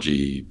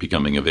technology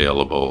becoming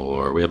available,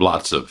 or we have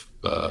lots of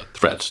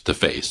threats to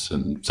face,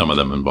 and some of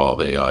them involve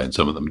AI and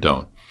some of them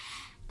don't.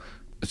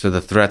 So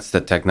the threats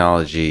that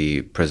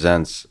technology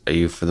presents, are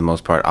you for the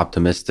most part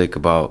optimistic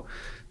about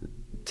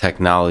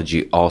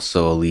technology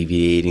also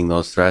alleviating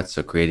those threats,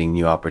 or creating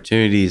new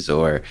opportunities,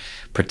 or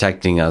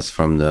protecting us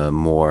from the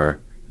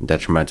more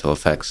detrimental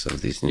effects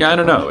of these new technologies? I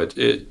don't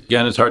know.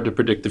 Again, it's hard to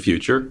predict the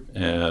future.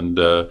 And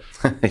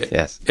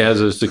yes.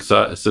 As a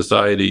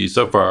society,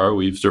 so far,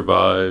 we've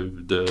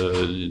survived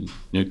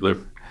nuclear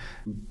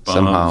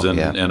bombs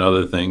and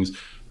other things.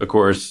 Of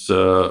course,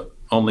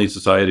 only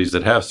societies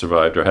that have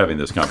survived are having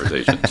this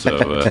conversation.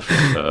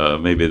 So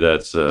maybe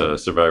that's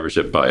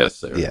survivorship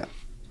bias there. Yeah.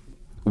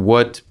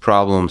 What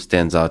problem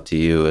stands out to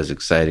you as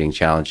exciting,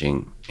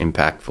 challenging,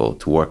 impactful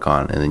to work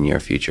on in the near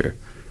future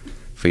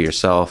for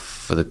yourself,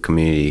 for the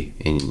community,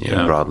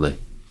 broadly?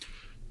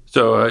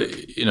 So,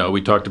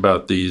 we talked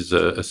about these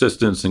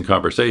assistants in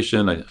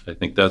conversation. I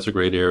think that's a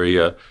great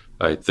area.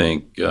 I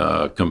think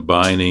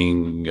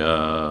combining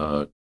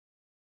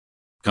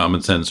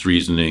common sense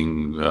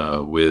reasoning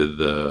with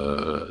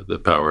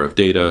the power of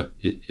data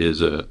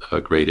is a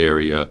great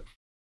area.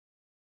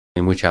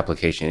 In which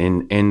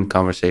application? In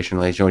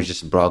conversational agent, or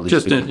just broadly?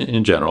 Just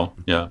in general,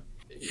 yeah.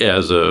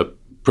 As a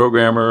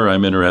programmer,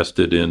 I'm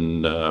interested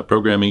in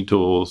programming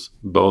tools,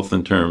 both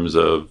in terms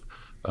of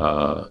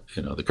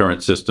the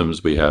current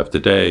systems we have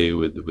today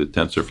with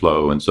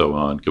TensorFlow and so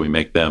on. Can we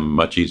make them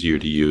much easier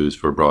to use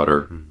for a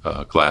broader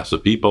class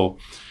of people?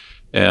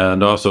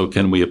 And also,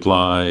 can we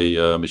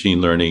apply machine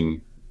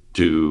learning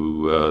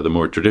to the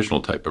more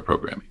traditional type of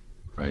programming,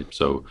 right?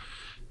 So,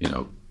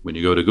 when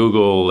you go to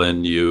Google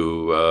and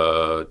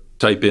you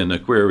type in a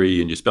query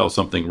and you spell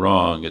something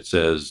wrong, it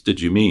says, "Did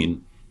you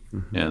mean?"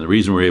 Mm-hmm. And the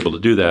reason we're able to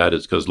do that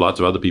is because lots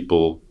of other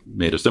people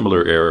made a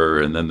similar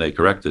error and then they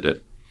corrected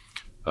it.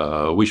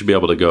 We should be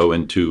able to go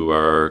into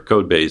our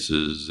code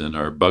bases and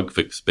our bug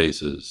fix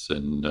spaces.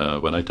 And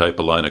when I type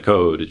a line of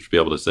code, it should be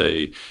able to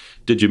say,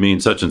 "Did you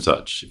mean such and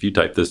such?" If you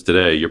type this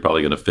today, you're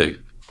probably going to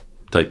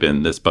type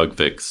in this bug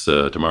fix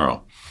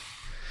tomorrow.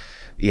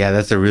 Yeah,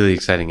 that's a really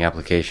exciting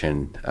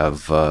application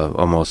of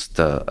almost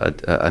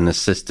an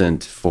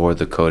assistant for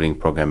the coding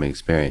programming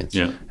experience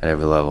at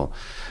every level.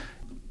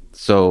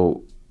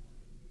 So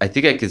I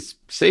think I could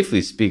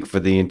safely speak for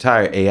the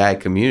entire AI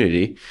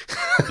community.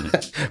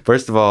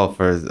 First of all,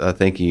 for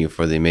thanking you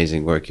for the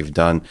amazing work you've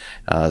done,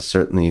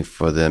 certainly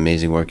for the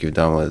amazing work you've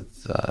done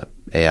with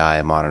AI,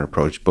 A Modern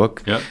Approach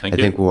book. Yeah, I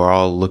think we're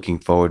all looking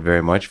forward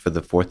very much for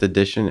the 4th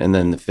edition and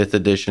then the 5th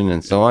edition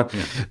and so on.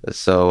 Yeah.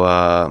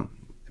 So,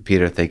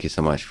 Peter, thank you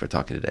so much for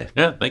talking today.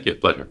 Yeah, thank you.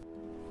 Pleasure.